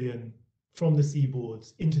of bullion from the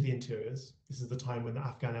seaboards into the interiors. This is the time when the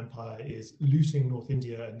Afghan Empire is looting North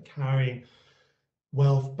India and carrying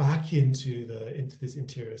wealth back into this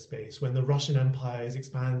interior space, when the Russian Empire is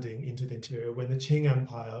expanding into the interior, when the Qing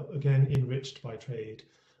Empire, again enriched by trade,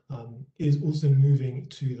 is also moving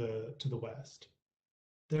to the west.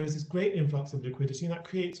 There is this great influx of liquidity, and that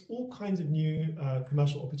creates all kinds of new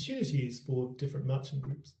commercial opportunities for different merchant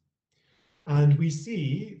groups. And we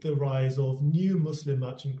see the rise of new Muslim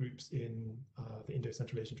merchant groups in the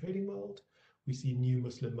Indo-Central Asian trading world. We see new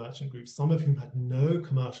Muslim merchant groups, some of whom had no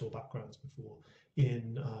commercial backgrounds before,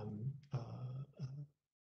 in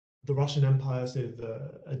the Russian Empire, so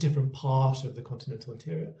a different part of the continental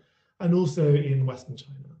interior, and also in Western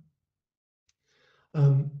China.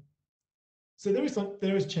 So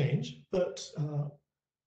there is change, but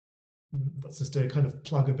that's just to kind of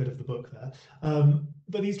plug a bit of the book there.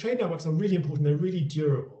 But these trade networks are really important. They're really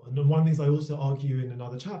durable. And one of the things I also argue in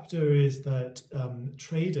another chapter is that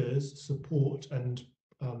traders support and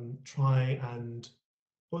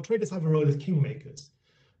traders have a role as kingmakers,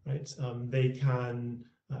 right? They can,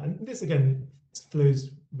 and this again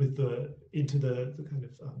flows into the kind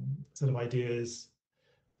of set of ideas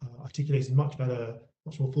articulated much more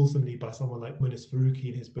fulsomely by someone like Munis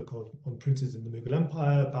Faruqi in his book on princes in the Mughal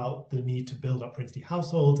Empire, about the need to build up princely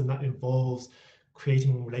households, and that involves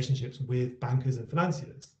creating relationships with bankers and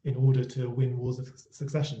financiers in order to win wars of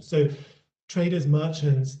succession. So traders,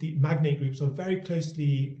 merchants, the magnate groups are very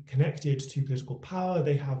closely connected to political power.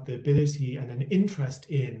 They have the ability and an interest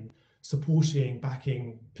in supporting,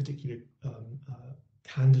 backing particular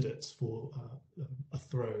candidates for a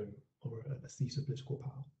throne or a seat of political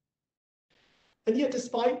power. And yet,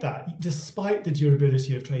 despite that, despite the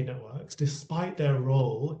durability of trade networks, despite their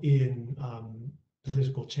role in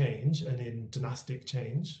political change and in dynastic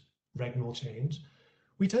change, regnal change,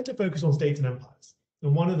 we tend to focus on states and empires.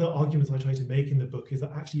 And one of the arguments I try to make in the book is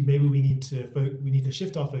that actually maybe we need to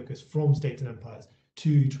shift our focus from states and empires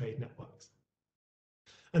to trade networks.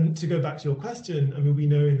 And to go back to your question, I mean, we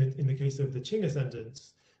know in the case of the Qing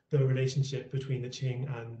ascendants, the relationship between the Qing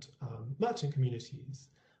and merchant communities,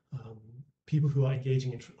 people who are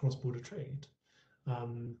engaging in cross-border trade,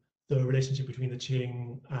 the relationship between the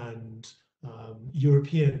Qing and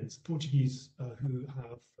Europeans, Portuguese who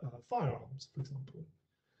have firearms, for example.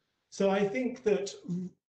 So I think that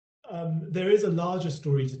there is a larger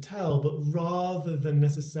story to tell, but rather than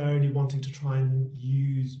necessarily wanting to try and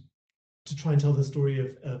tell the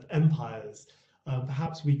story of empires,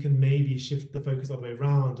 perhaps we can maybe shift the focus all the way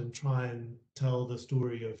around and try and tell the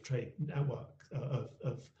story of trade network,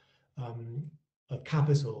 of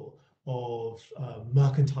capital, of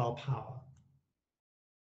mercantile power.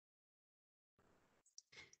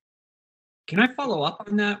 Can I follow up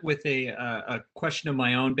on that with a question of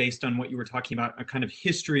my own based on what you were talking about, a kind of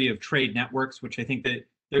history of trade networks, which I think that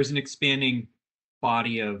there's an expanding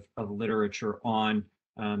body of literature on,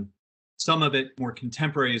 some of it more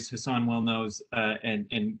contemporary, as Hasan well knows,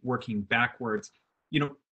 and working backwards. You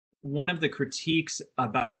know, one of the critiques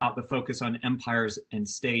about the focus on empires and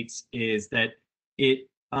states is that it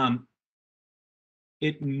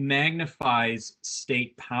magnifies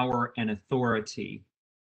state power and authority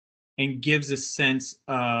and gives a sense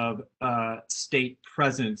of state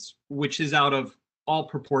presence, which is out of all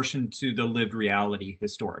proportion to the lived reality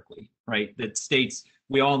historically, right? That states,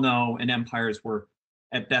 we all know, and empires were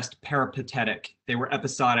at best peripatetic. They were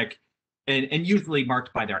episodic and usually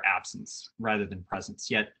marked by their absence rather than presence.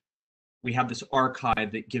 Yet we have this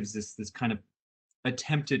archive that gives us this kind of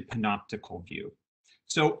attempted panoptical view.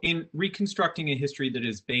 So in reconstructing a history that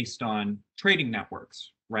is based on trading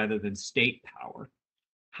networks rather than state power,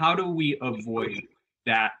 how do we avoid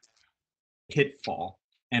that pitfall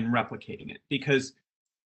and replicating it? Because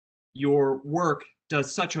your work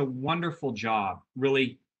does such a wonderful job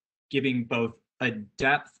really giving both a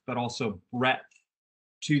depth but also breadth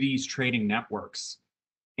to these trading networks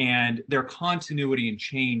and their continuity and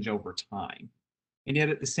change over time. And yet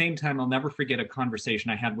at the same time, I'll never forget a conversation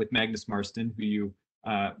I had with Magnus Marston, who you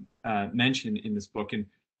mentioned in this book. And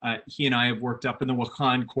he and I have worked up in the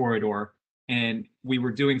Wakhan corridor, and we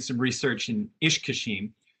were doing some research in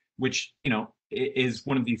Ishkashim, which, you know, is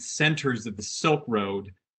one of these centers of the Silk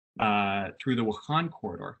Road through the Wakhan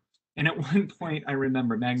corridor. And at one point, I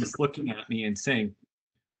remember Magnus looking at me and saying,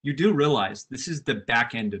 "You do realize this is the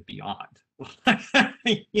back end of beyond."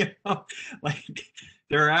 You know, like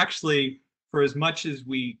there are actually, for as much as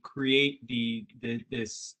we create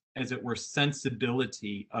this, as it were,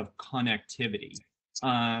 sensibility of connectivity,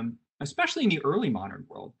 especially in the early modern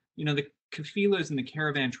world, you know, the kafilas and the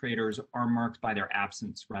caravan traders are marked by their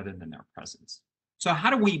absence rather than their presence. So how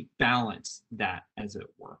do we balance that, as it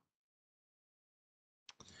were?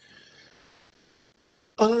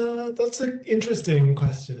 That's an interesting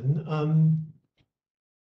question.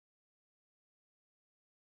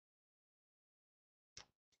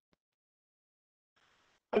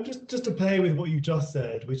 I'm just to play with what you just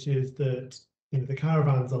said, which is that the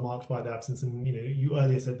caravans are marked by the absence, and you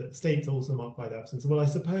earlier said that states are also marked by the absence. Well, I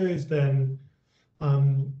suppose then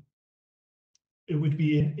um, it would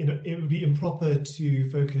be it would be improper to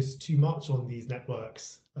focus too much on these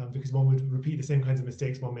networks because one would repeat the same kinds of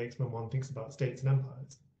mistakes one makes when one thinks about states and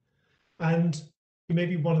empires. And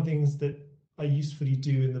maybe one of the things that I usefully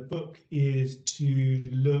do in the book is to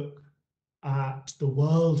look at the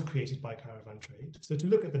world created by caravan trade. So to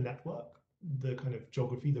look at the network, the kind of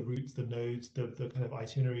geography, the routes, the nodes, the kind of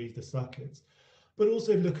itineraries, the circuits, but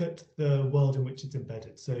also look at the world in which it's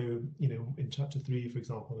embedded. So, in chapter 3, for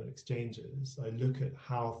example, on exchanges, I look at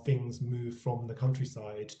how things move from the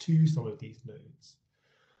countryside to some of these nodes.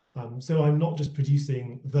 So I'm not just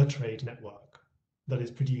producing the trade network that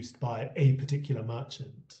is produced by a particular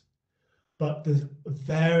merchant, but the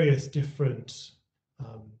various different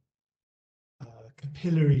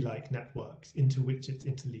capillary-like networks into which it's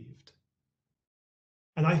interleaved.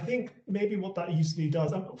 And I think maybe what that usually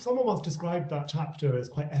does, someone once described that chapter as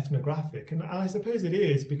quite ethnographic, and I suppose it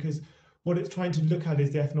is, because what it's trying to look at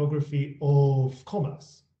is the ethnography of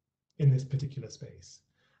commerce in this particular space,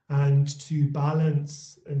 and to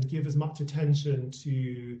balance and give as much attention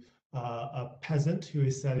to a peasant who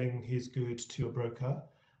is selling his goods to a broker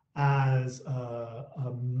as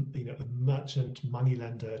a merchant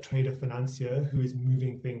moneylender, trader financier who is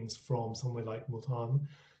moving things from somewhere like Multan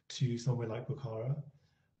to somewhere like Bukhara,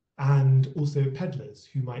 and also peddlers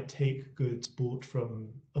who might take goods bought from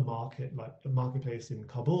a market like a marketplace in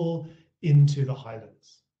Kabul into the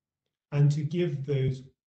highlands, and to give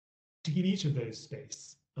each of those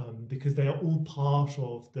space because they are all part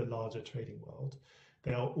of the larger trading world.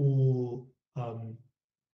 They are all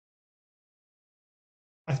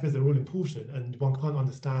I suppose they're all important, and one can't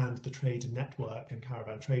understand the trade network and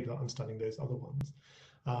caravan trade without understanding those other ones.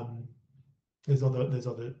 There's other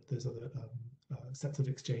sets of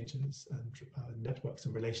exchanges and networks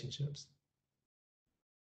and relationships.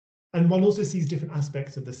 And one also sees different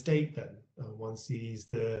aspects of the state then. One sees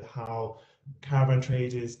how caravan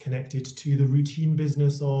trade is connected to the routine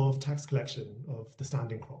business of tax collection of the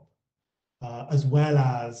standing crop, as well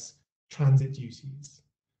as transit duties.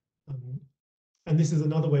 And this is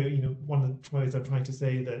another way, one of the ways I'm trying to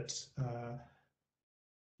say that,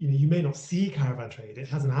 you may not see caravan trade, it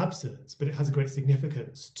has an absence, but it has a great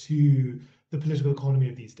significance to the political economy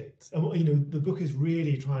of these states. And, the book is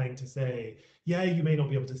really trying to say, yeah, you may not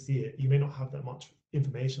be able to see it, you may not have that much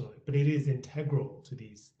information on it, but it is integral to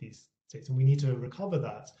these states. And we need to recover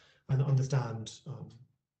that and understand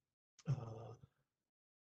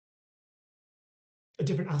a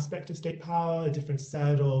different aspect of state power, a different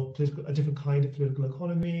kind of political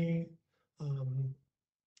economy,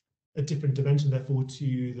 a different dimension, therefore,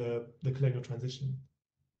 to the colonial transition.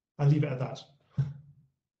 I'll leave it at that.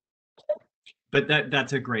 But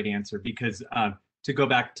that's a great answer, because to go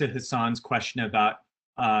back to Hasan's question about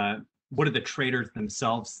what do the traders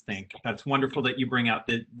themselves think, that's wonderful that you bring out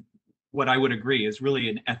what I would agree is really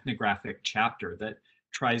an ethnographic chapter that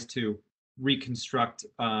tries to reconstruct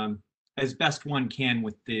as best one can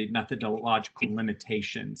with the methodological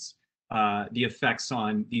limitations, the effects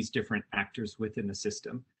on these different actors within the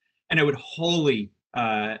system. And I would wholly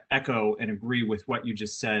echo and agree with what you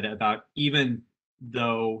just said about, even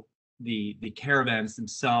though the caravans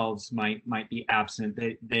themselves might be absent,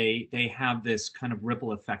 they have this kind of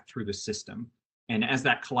ripple effect through the system. And as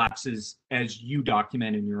that collapses, as you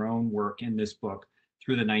document in your own work in this book,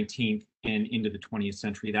 through the 19th and into the 20th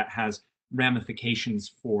century, that has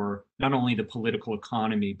ramifications for not only the political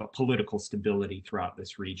economy, but political stability throughout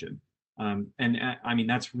this region. And I mean,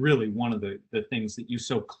 that's really one of the things that you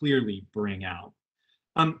so clearly bring out.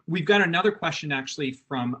 We've got another question actually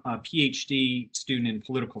from a PhD student in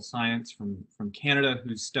political science from Canada,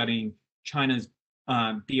 who's studying China's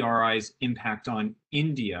BRI's impact on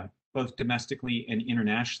India, both domestically and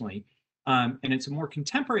internationally. And it's a more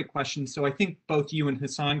contemporary question, so I think both you and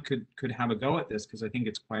Hasan could have a go at this, because I think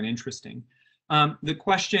it's quite interesting. The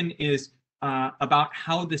question is about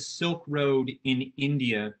how the Silk Road in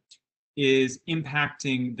India is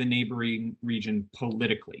impacting the neighboring region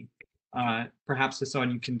politically. Perhaps,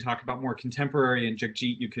 Hasan, you can talk about more contemporary, and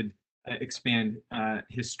Jagjeet, you could expand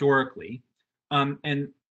historically. And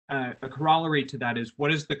a corollary to that is,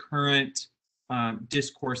 what is the current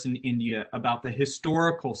discourse in India about the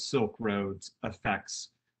historical Silk Road's effects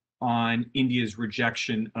on India's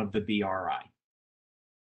rejection of the BRI?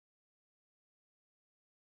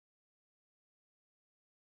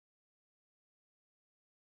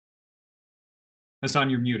 Hasan,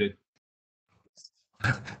 you're muted.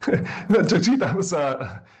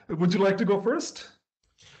 Jagjeet, would you like to go first?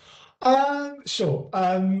 Sure.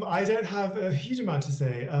 I don't have a huge amount to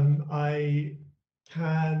say. I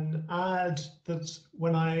can add that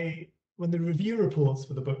when the review reports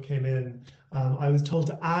for the book came in, I was told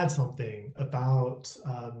to add something about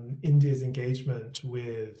India's engagement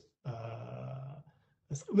with.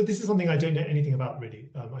 But this is something I don't know anything about, really.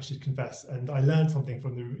 I should confess, and I learned something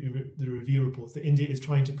from the review reports that India is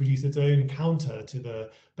trying to produce its own counter to the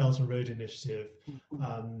Belt and Road Initiative,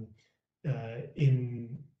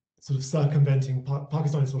 in sort of circumventing.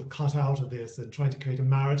 Pakistan is sort of cut out of this and trying to create a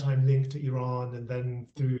maritime link to Iran, and then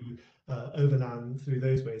through overland through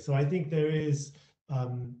those ways. So I think there is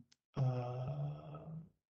the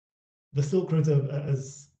Silk Roads,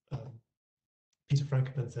 as Peter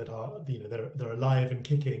Frankopan said, they're alive and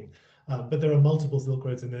kicking, but there are multiple Silk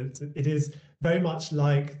Roads, and it is very much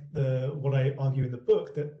like what I argue in the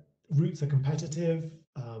book, that routes are competitive.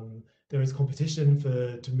 There is competition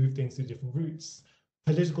to move things through different routes.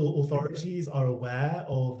 Political authorities are aware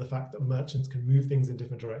of the fact that merchants can move things in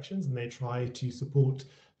different directions, and they try to support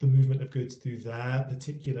the movement of goods through their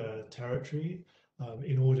particular territory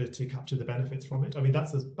in order to capture the benefits from it. I mean,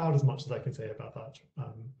 that's about as much as I can say about that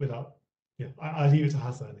without. Yeah, I leave it to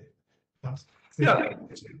Hasan. Yeah,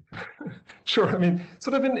 sure. I mean,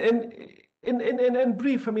 sort of in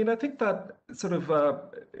brief. I mean, I think that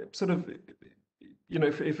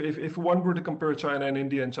if one were to compare China and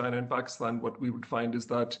India and China and Pakistan, what we would find is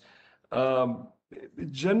that,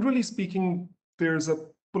 generally speaking, there's a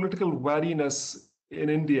political wariness in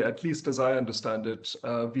India, at least as I understand it,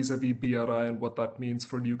 vis-a-vis BRI and what that means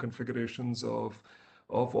for new configurations of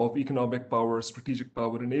economic power, strategic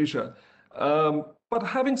power in Asia. But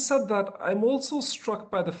having said that, I'm also struck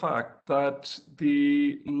by the fact that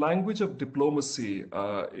the language of diplomacy,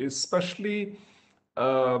 especially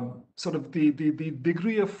sort of the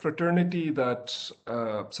degree of fraternity that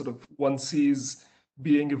sort of one sees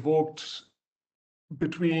being evoked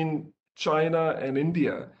between China and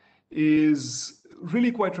India, is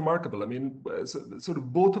really quite remarkable. I mean, sort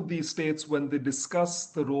of both of these states, when they discuss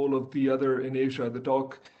the role of the other in Asia, they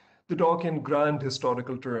talk in grand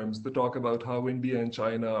historical terms. They talk about how India and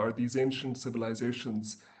China are these ancient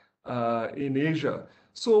civilizations in Asia.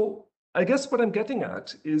 So I guess what I'm getting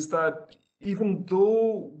at is that even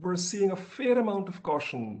though we're seeing a fair amount of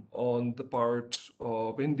caution on the part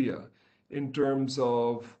of India in terms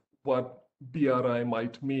of what BRI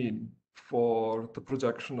might mean for the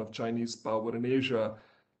projection of Chinese power in Asia,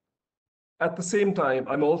 at the same time,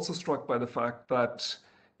 I'm also struck by the fact that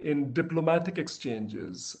in diplomatic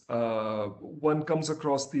exchanges, one comes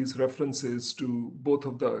across these references to both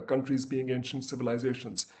of the countries being ancient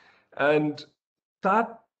civilizations. And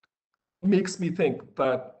that makes me think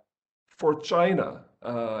that for China,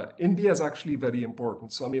 India is actually very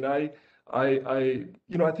important. So I mean, I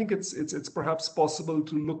think it's perhaps possible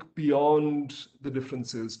to look beyond the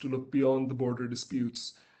differences, to look beyond the border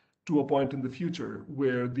disputes, to a point in the future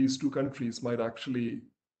where these two countries might actually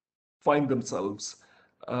find themselves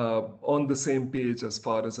on the same page as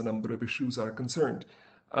far as a number of issues are concerned.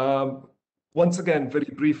 Once again, very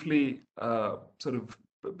briefly, sort of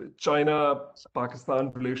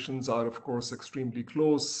China-Pakistan relations are, of course, extremely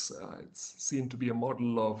close. It's seen to be a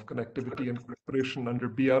model of connectivity and cooperation under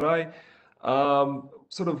BRI.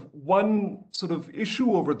 Sort of one sort of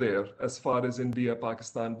issue over there, as far as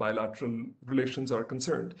India-Pakistan bilateral relations are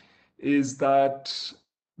concerned, is that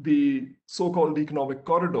the so-called economic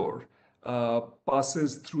corridor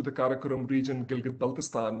passes through the Karakoram region,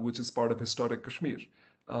 Gilgit-Baltistan, which is part of historic Kashmir.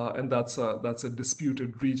 And that's a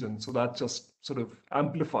disputed region. So that just sort of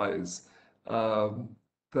amplifies the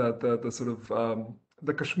sort of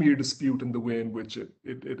the Kashmir dispute in the way in which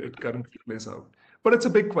it currently plays out. But it's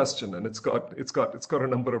a big question, and it's got a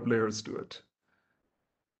number of layers to it.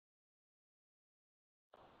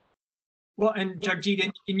 Well, and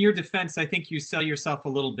Jagjeet, in your defense, I think you sell yourself a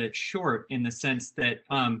little bit short in the sense that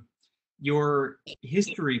your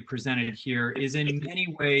history presented here is in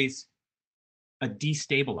many ways a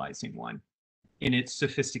destabilizing one in its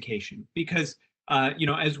sophistication, because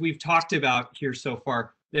as we've talked about here so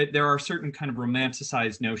far, that there are certain kind of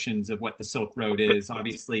romanticized notions of what the Silk Road is.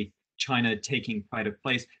 Obviously, China taking pride of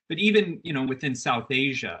place, but even within South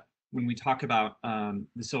Asia, when we talk about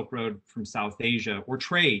the Silk Road from South Asia or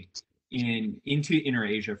trade into Inner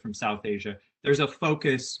Asia from South Asia, there's a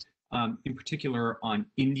focus in particular on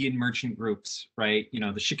Indian merchant groups, right? The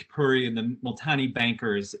Shikipuri and the Multani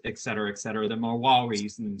bankers, et cetera, the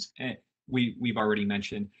Marwaris, and we've already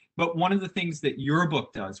mentioned. But one of the things that your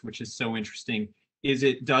book does, which is so interesting, is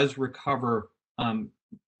it does recover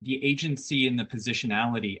the agency and the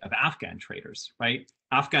positionality of Afghan traders, right?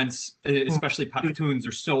 Afghans, especially Pashtuns,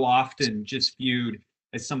 are so often just viewed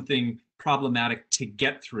as something problematic to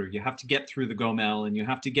get through. You have to get through the Gomel and you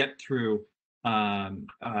have to get through the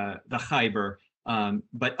Khyber.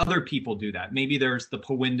 But other people do that. Maybe there's the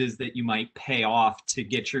Pawindas that you might pay off to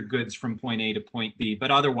get your goods from point A to point B,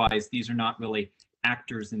 but otherwise these are not really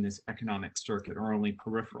actors in this economic circuit, or only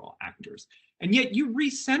peripheral actors. And yet you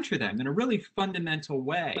recenter them in a really fundamental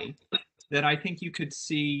way that I think you could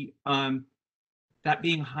see that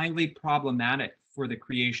being highly problematic for the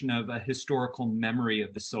creation of a historical memory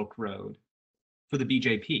of the Silk Road for the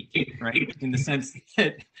BJP, right? In the sense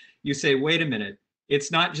that you say, wait a minute,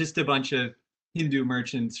 it's not just a bunch of Hindu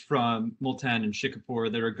merchants from Multan and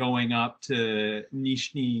Shikapur that are going up to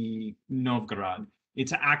Nizhny Novgorod.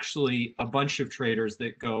 It's actually a bunch of traders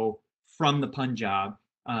that go from the Punjab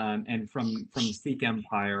and from the Sikh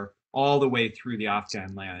Empire all the way through the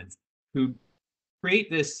Afghan lands, who create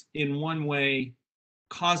this, in one way,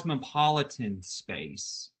 cosmopolitan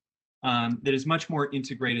space that is much more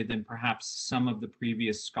integrated than perhaps some of the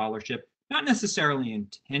previous scholarship, not necessarily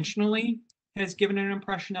intentionally has given an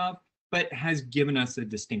impression of, but has given us a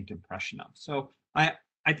distinct impression of. So I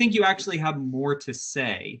think you actually have more to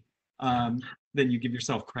say than you give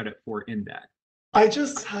yourself credit for in that. I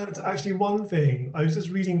just had actually one thing. I was just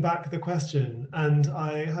reading back the question, and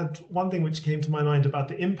I had one thing which came to my mind about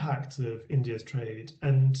the impact of India's trade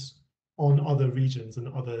and on other regions and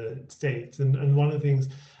other states. And one of the things,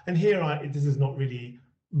 and here this is not really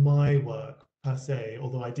my work per se,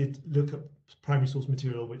 although I did look at primary source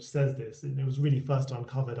material which says this, and it was really first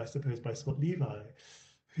uncovered, I suppose, by Scott Levi,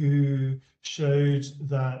 who showed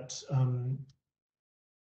that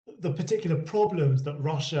the particular problems that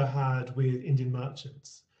Russia had with Indian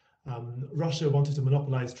merchants. Russia wanted to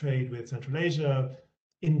monopolize trade with Central Asia.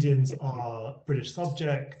 Indians are British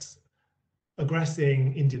subjects.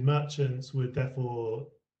 Aggressing Indian merchants would therefore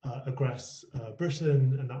aggress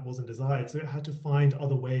Britain, and that wasn't desired. So it had to find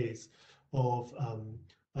other ways of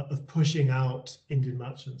pushing out Indian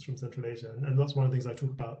merchants from Central Asia. And that's one of the things I talk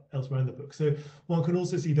about elsewhere in the book. So one can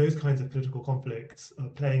also see those kinds of political conflicts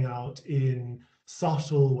playing out in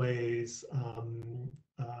subtle ways,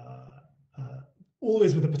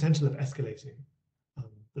 always with the potential of escalating,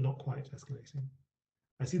 but not quite escalating.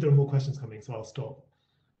 I see there are more questions coming, so I'll stop.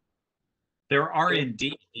 There are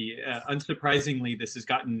indeed. Unsurprisingly, this has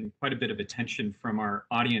gotten quite a bit of attention from our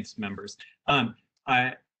audience members.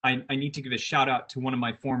 I need to give a shout out to one of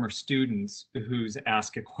my former students who's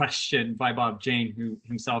asked a question, Vaibhav Jain, who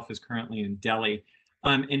himself is currently in Delhi.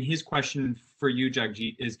 And his question for you,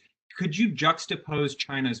 Jagjeet, is, could you juxtapose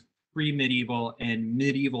China's pre-medieval and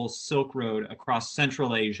medieval Silk Road across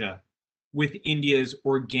Central Asia with India's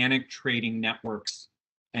organic trading networks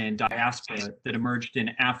and diaspora that emerged in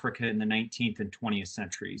Africa in the 19th and 20th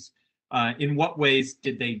centuries? In what ways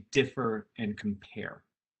did they differ and compare?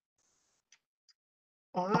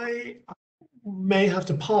 I may have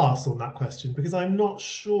to pass on that question because I'm not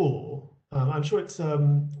sure. I'm sure it's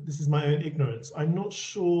this is my own ignorance. I'm not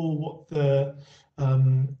sure what the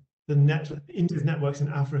India's networks in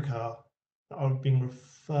Africa that are being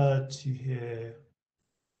referred to here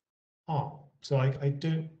are. So I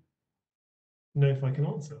don't know if I can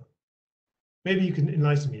answer. Maybe you can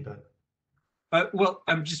enlighten me, Ben. Well,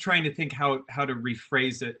 I'm just trying to think how to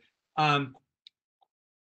rephrase it.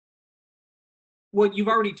 Well, you've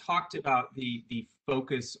already talked about the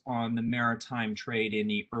focus on the maritime trade in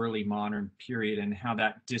the early modern period and how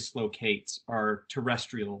that dislocates our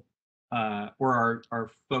terrestrial or our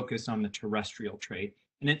focus on the terrestrial trade.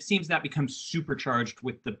 And it seems that becomes supercharged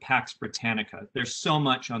with the Pax Britannica. There's so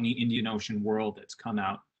much on the Indian Ocean world that's come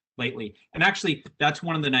out lately. And actually, that's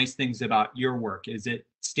one of the nice things about your work, is it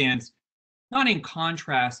stands not in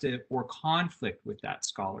contrast or conflict with that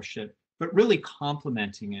scholarship, but really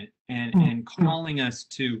complementing it and calling us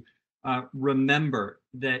to remember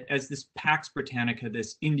that as this Pax Britannica,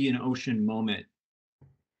 this Indian Ocean moment,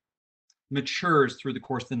 matures through the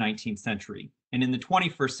course of the 19th century, and in the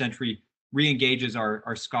 21st century re-engages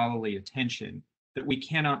our scholarly attention, that we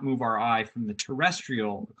cannot move our eye from the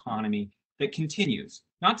terrestrial economy that continues,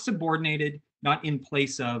 not subordinated, not in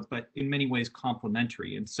place of, but in many ways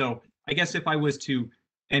complementary. And so I guess if I was to,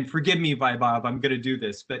 and forgive me, Vaibhav, I'm going to do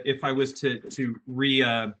this, but if I was to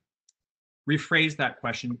rephrase that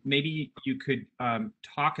question, maybe you could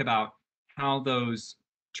talk about how those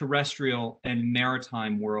terrestrial and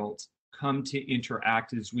maritime worlds come to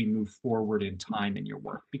interact as we move forward in time in your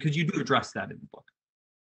work, because you do address that in the book.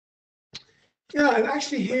 Yeah, and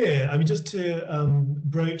actually here, I mean, just to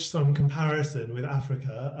broach some comparison with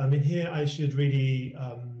Africa, I mean, here I should really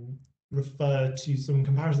refer to some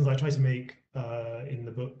comparisons I try to make in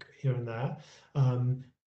the book here and there,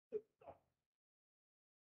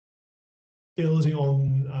 building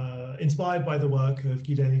on, inspired by the work of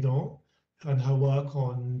Guylaine Lidon and her work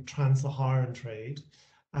on trans-Saharan trade.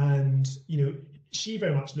 And, she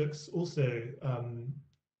very much looks also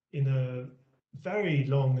in a very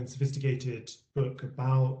long and sophisticated book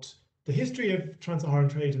about the history of trans-Saharan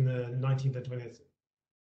trade in the 19th and 20th,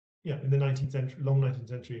 in the 19th century, long 19th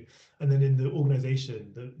century, and then in the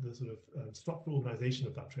organization, the sort of structural organization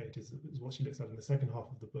of that trade is what she looks at in the second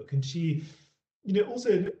half of the book. And she,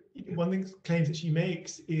 also one thing claims that she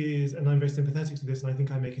makes is, and I'm very sympathetic to this, and I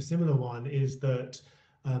think I make a similar one, is that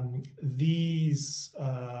these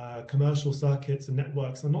commercial circuits and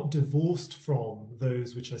networks are not divorced from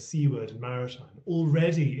those which are seaward and maritime.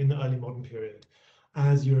 Already in the early modern period,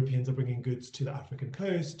 as Europeans are bringing goods to the African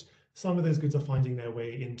coast, some of those goods are finding their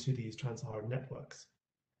way into these trans-Saharan networks.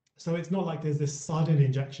 So it's not like there's this sudden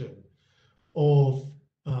injection of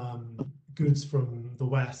goods from the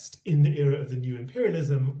West in the era of the new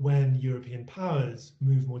imperialism when European powers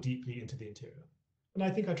move more deeply into the interior. And I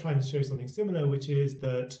think I try and show something similar, which is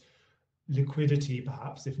that liquidity,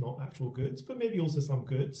 perhaps, if not actual goods, but maybe also some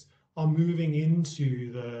goods, are moving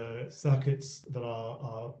into the circuits that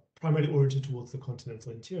are primarily oriented towards the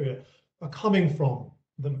continental interior, are coming from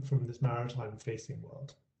this maritime-facing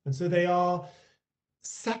world. And so they are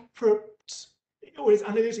separate, or it's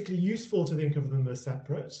analytically useful to think of them as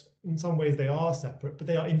separate. In some ways they are separate, but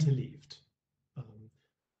they are interleaved.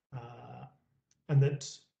 And that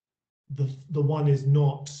the one is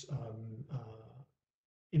not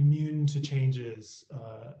immune to changes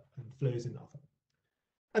and flows in other.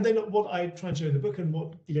 And then what I try and show in the book, and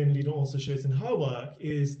what Guylaine Lidon also shows in her work,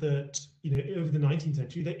 is that over the 19th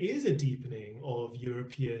century there is a deepening of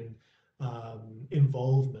European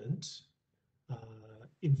involvement,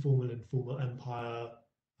 informal and formal empire.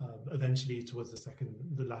 Eventually, towards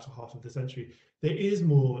the latter half of the century, there is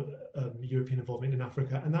more European involvement in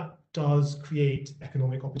Africa, and that does create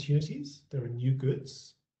economic opportunities. There are new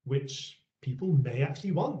goods which people may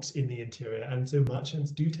actually want in the interior, and so merchants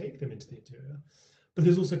do take them into the interior. But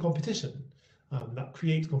there's also competition that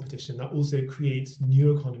creates competition, that also creates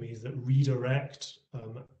new economies that redirect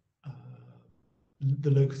the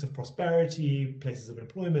locus of prosperity, places of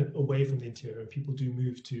employment away from the interior, and people do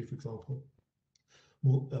move to, for example,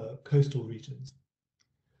 more coastal regions.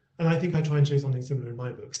 And I think I try and show something similar in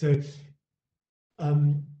my book. So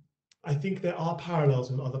I think there are parallels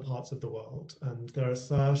with other parts of the world, and there are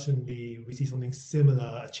certainly, we see something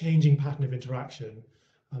similar, a changing pattern of interaction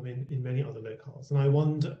in many other locales. And I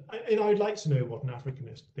wonder, I'd like to know what an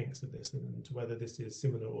Africanist thinks of this, and whether this is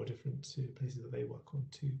similar or different to places that they work on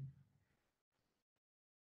too.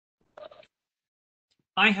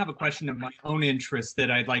 I have a question of my own interest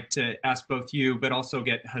that I'd like to ask both you, but also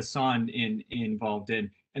get Hasan involved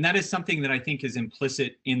in. And that is something that I think is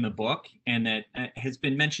implicit in the book, and that has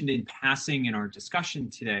been mentioned in passing in our discussion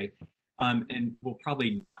today, and will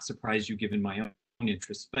probably surprise you given my own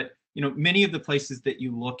interests. But many of the places that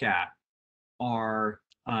you look at are,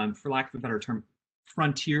 for lack of a better term,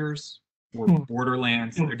 frontiers or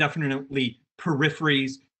borderlands. They're definitely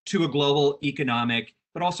peripheries to a global economic,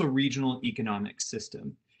 but also regional economic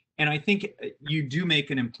system. And I think you do make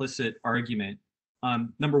an implicit argument,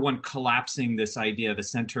 number one, collapsing this idea of a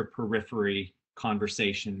center periphery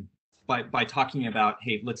conversation by talking about,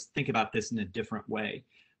 hey, let's think about this in a different way.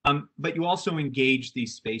 But you also engage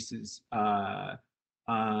these spaces in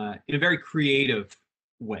a very creative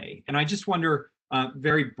way. And I just wonder,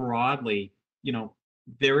 very broadly,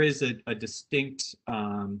 there is a distinct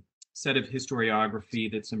set of historiography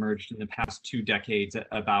that's emerged in the past 2 decades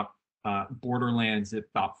about borderlands,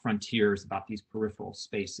 about frontiers, about these peripheral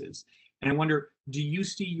spaces. And I wonder, do you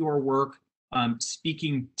see your work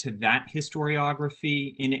speaking to that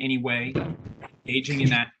historiography in any way, engaging in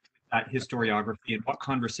that historiography, and what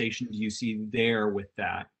conversation do you see there with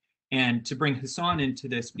that? And to bring Hasan into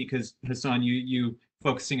this, because Hasan, you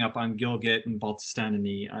focusing up on Gilgit and Baltistan and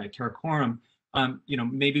the Karakoram,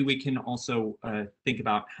 maybe we can also think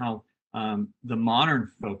about how the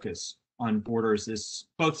modern focus on borders is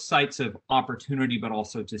both sites of opportunity, but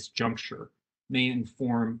also disjuncture, may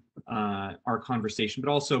inform our conversation, but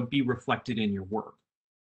also be reflected in your work.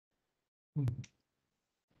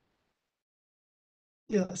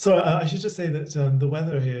 Yeah, so I should just say that the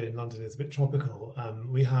weather here in London is a bit tropical.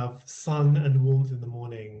 We have sun and warmth in the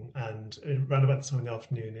morning, and around about this time in the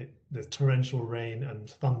afternoon, there's torrential rain and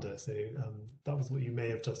thunder. So that was what you may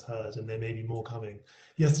have just heard, and there may be more coming.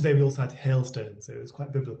 Yesterday, we also had hailstones, so it was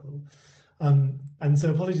quite biblical. And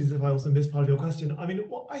so apologies if I also missed part of your question. I mean,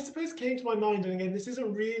 what I suppose came to my mind, and again, this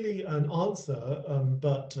isn't really an answer,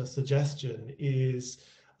 but a suggestion, is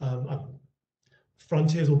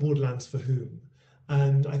frontiers or borderlands for whom?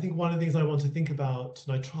 And I think one of the things I want to think about,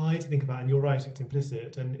 and I try to think about, and you're right, it's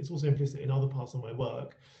implicit, and it's also implicit in other parts of my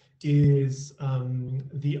work, is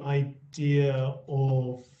the idea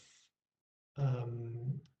of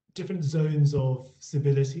different zones of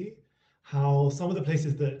civility, how some of the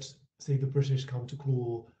places that, say, the British come to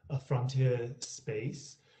call a frontier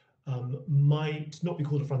space might not be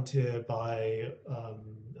called a frontier by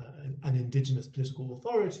an indigenous political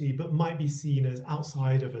authority, but might be seen as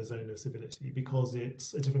outside of a zone of civility because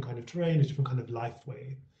it's a different kind of terrain, a different kind of life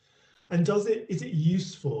way. And is it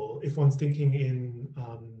useful if one's thinking in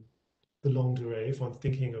the longue durée, if one's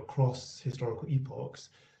thinking across historical epochs,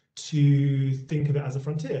 to think of it as a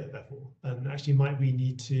frontier, therefore? And actually, might we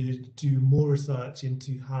need to do more research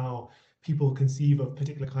into how people conceive of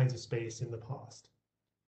particular kinds of space in the past?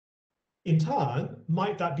 In turn,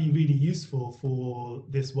 might that be really useful for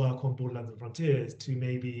this work on borderlands and frontiers to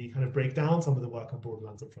maybe kind of break down some of the work on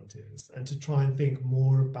borderlands and frontiers and to try and think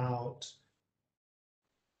more about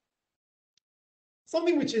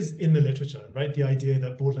something which is in the literature, right? The idea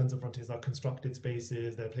that borderlands and frontiers are constructed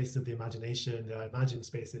spaces, they're places of the imagination, they're imagined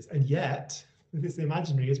spaces, and yet this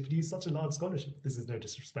imaginary has produced such a large scholarship. This is no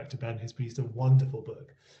disrespect to Ben, who's produced a wonderful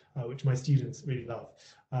book, which my students really love.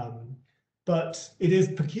 But it is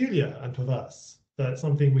peculiar and perverse that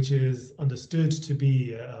something which is understood to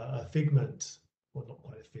be a figment, well, not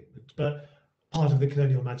quite a figment, but part of the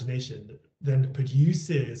colonial imagination, then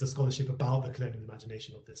produces a scholarship about the colonial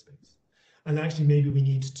imagination of this space. And actually, maybe we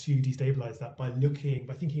need to destabilize that by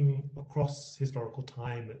thinking across historical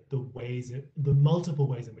time at the multiple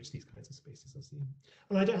ways in which these kinds of spaces are seen.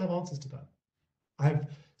 And I don't have answers to that. I have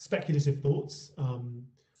speculative thoughts.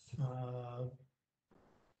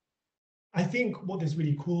 I think what this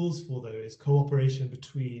really calls for, though, is cooperation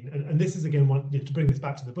between, and this is again one, to bring this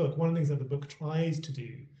back to the book, one of the things that the book tries to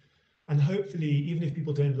do, and hopefully, even if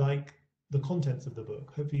people don't like the contents of the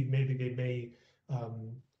book, hopefully maybe they may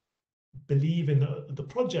believe in the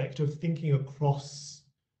project of thinking across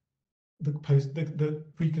the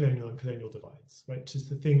pre-colonial and colonial divides, right? Just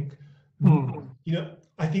to think,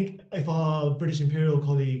 I think if our British imperial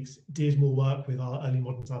colleagues did more work with our early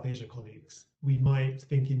modern South Asia colleagues, we might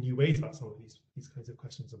think in new ways about some of these kinds of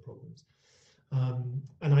questions and problems.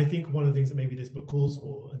 And I think one of the things that maybe this book calls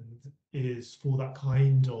for is for that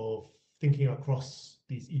kind of thinking across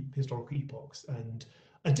these historical epochs and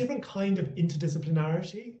a different kind of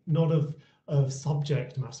interdisciplinarity, not of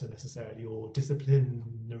subject matter necessarily or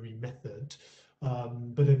disciplinary method,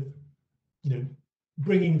 but of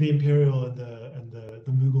bringing the imperial and the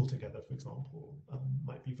Mughal together, for example,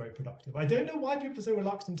 might be very productive. I don't know why people are so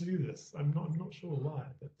reluctant to do this. I'm not sure why,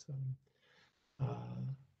 but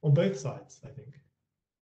on both sides, I think.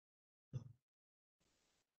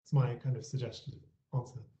 It's my kind of suggested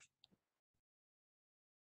answer.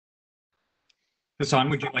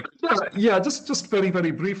 Hasan, would you like? Yeah, just very,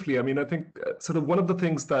 very briefly. I mean, I think sort of one of the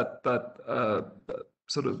things that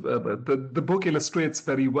the book illustrates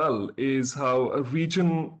very well is how a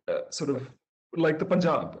region sort of like the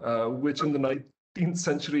Punjab, which in the 19th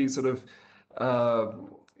century sort of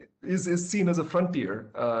is seen as a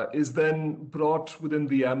frontier, is then brought within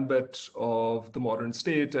the ambit of the modern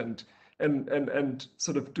state and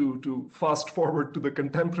sort of to fast forward to the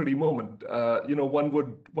contemporary moment,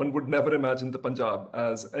 one would never imagine the Punjab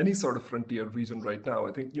as any sort of frontier region right now.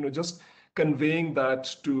 I think just conveying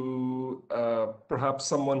that to perhaps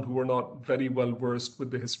someone who are not very well versed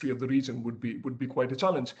with the history of the region would be quite a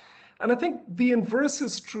challenge. And I think the inverse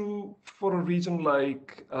is true for a region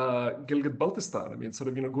like Gilgit-Baltistan. I mean, sort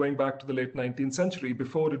of going back to the late 19th century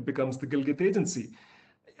before it becomes the Gilgit Agency.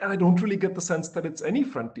 I don't really get the sense that it's any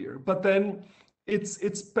frontier, but then it's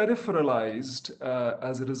peripheralized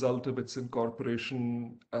as a result of its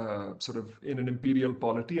incorporation sort of in an imperial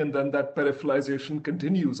polity, and then that peripheralization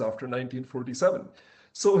continues after 1947.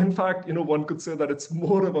 So in fact, one could say that it's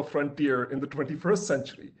more of a frontier in the 21st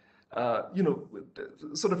century,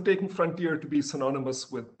 sort of taking frontier to be synonymous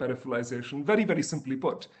with peripheralization. Very, very simply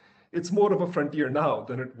put, it's more of a frontier now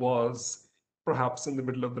than it was perhaps in the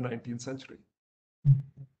middle of the 19th century.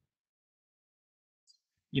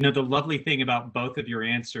 The lovely thing about both of your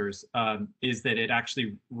answers is that it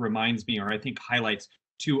actually reminds me, or I think highlights,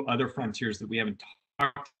 two other frontiers that we haven't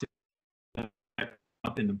talked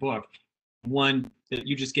about in the book. One that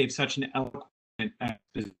you just gave such an eloquent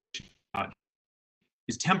exposition about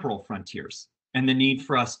is temporal frontiers and the need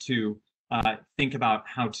for us to think about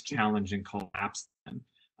how to challenge and collapse them.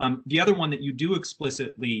 The other one that you do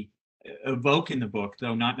explicitly evoke in the book,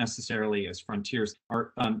 though not necessarily as frontiers,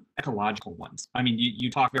 are ecological ones. I mean, you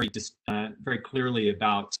talk very clearly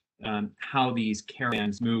about how these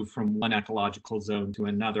caravans move from one ecological zone to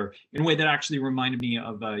another in a way that actually reminded me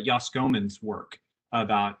of Yas Goman's work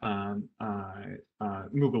about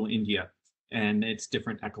Mughal India and its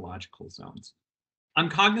different ecological zones. I'm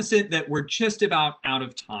cognizant that we're just about out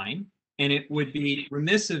of time, and it would be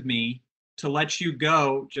remiss of me to let you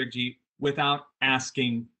go, Jagjeet, without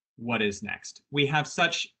asking what is next. We have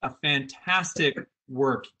such a fantastic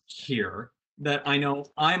work here that I know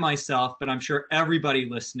I myself, but I'm sure everybody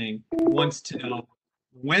listening wants to know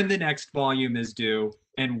when the next volume is due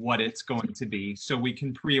and what it's going to be, so we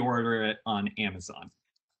can pre-order it on Amazon.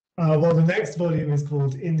 Well, the next volume is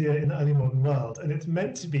called India in the Early Modern World, and it's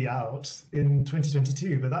meant to be out in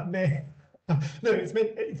 2022, but that may, no,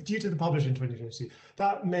 it's due to the publisher in 2022.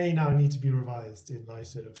 That may now need to be revised in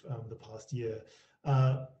light of the past year.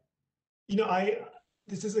 You know,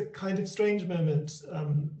 this is a kind of strange moment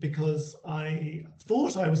because I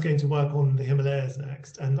thought I was going to work on the Himalayas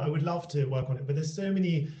next, and I would love to work on it, but there's so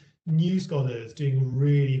many new scholars doing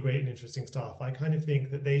really great and interesting stuff. I kind of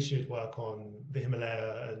think that they should work on the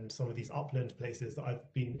Himalaya and some of these upland places that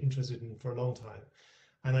I've been interested in for a long time,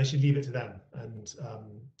 and I should leave it to them and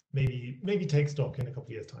maybe take stock in a couple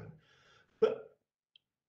of years' time. But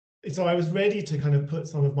so I was ready to kind of put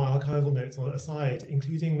some of my archival notes aside,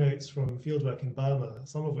 including notes from fieldwork in Burma,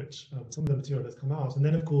 some of which, some of the material has come out. And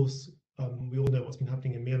then, of course, we all know what's been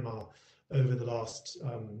happening in Myanmar over the last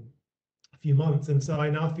few months. And so I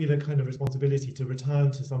now feel a kind of responsibility to return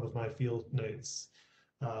to some of my field notes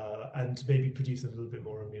and maybe produce a little bit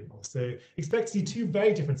more on Myanmar. So expect to see two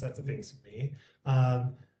very different sets of things from me.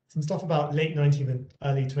 Some stuff about late 19th and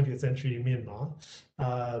early 20th century Myanmar,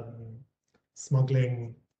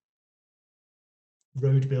 smuggling,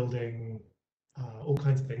 road building, all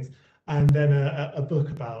kinds of things, and then a book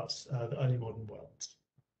about the early modern world,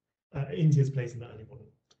 India's place in the early modern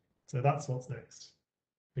world. So that's what's next.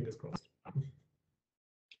 Fingers crossed.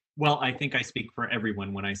 Well, I think I speak for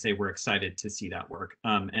everyone when I say we're excited to see that work.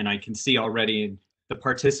 And I can see already in the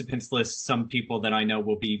participants list some people that I know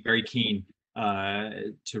will be very keen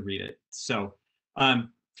to read it. So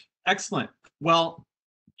excellent. Well,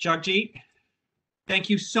 Jagjeet, thank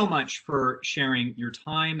you so much for sharing your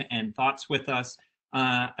time and thoughts with us.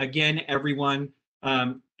 Again, everyone,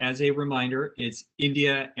 as a reminder, it's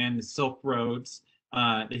India and the Silk Roads,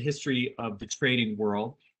 the history of the trading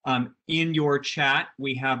world. In your chat,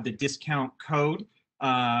 we have the discount code,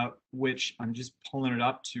 which I'm just pulling it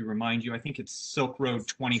up to remind you. I think it's Silk Road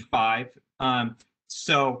 25.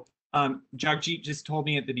 Jagjeet just told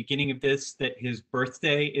me at the beginning of this that his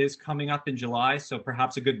birthday is coming up in July. So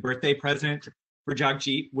perhaps a good birthday present for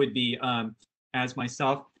Jagjeet would be, as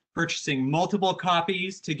myself, purchasing multiple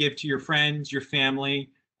copies to give to your friends, your family,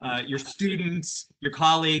 your students, your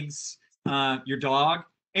colleagues, your dog,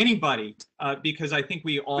 anybody, because I think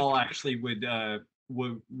we all actually would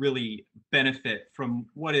really benefit from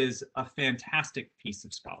what is a fantastic piece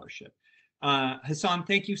of scholarship. Hasan,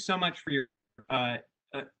 thank you so much for your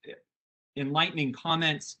enlightening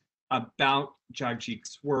comments about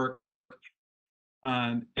Jagjeet's work.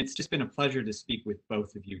 It's just been a pleasure to speak with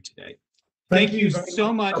both of you today. Thank you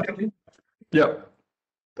so much. Yeah.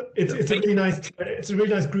 It's a really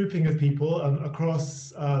nice grouping of people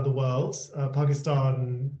across the world,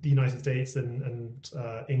 Pakistan, the United States, and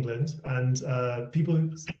England, and people,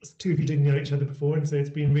 two of you didn't know each other before, and so it's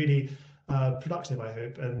been really productive, I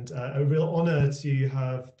hope, and a real honor to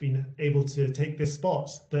have been able to take this spot,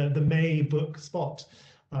 the May book spot.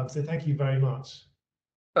 So thank you very much.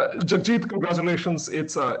 Jagjeet, congratulations!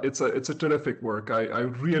 It's a terrific work. I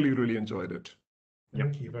really enjoyed it.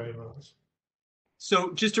 Thank you very much.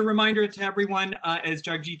 So just a reminder to everyone, as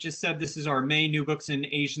Jagjeet just said, this is our May New Books in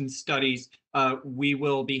Asian Studies. We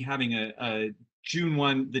will be having a June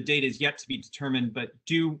 1. The date is yet to be determined, but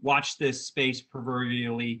do watch this space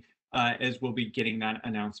proverbially as we'll be getting that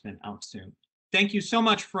announcement out soon. Thank you so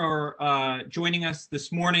much for joining us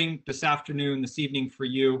this morning, this afternoon, this evening for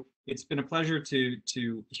you. It's been a pleasure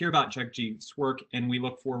to hear about Jagjeet's work, and we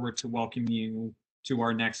look forward to welcoming you to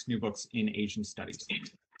our next New Books in Asian Studies.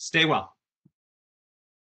 Stay well.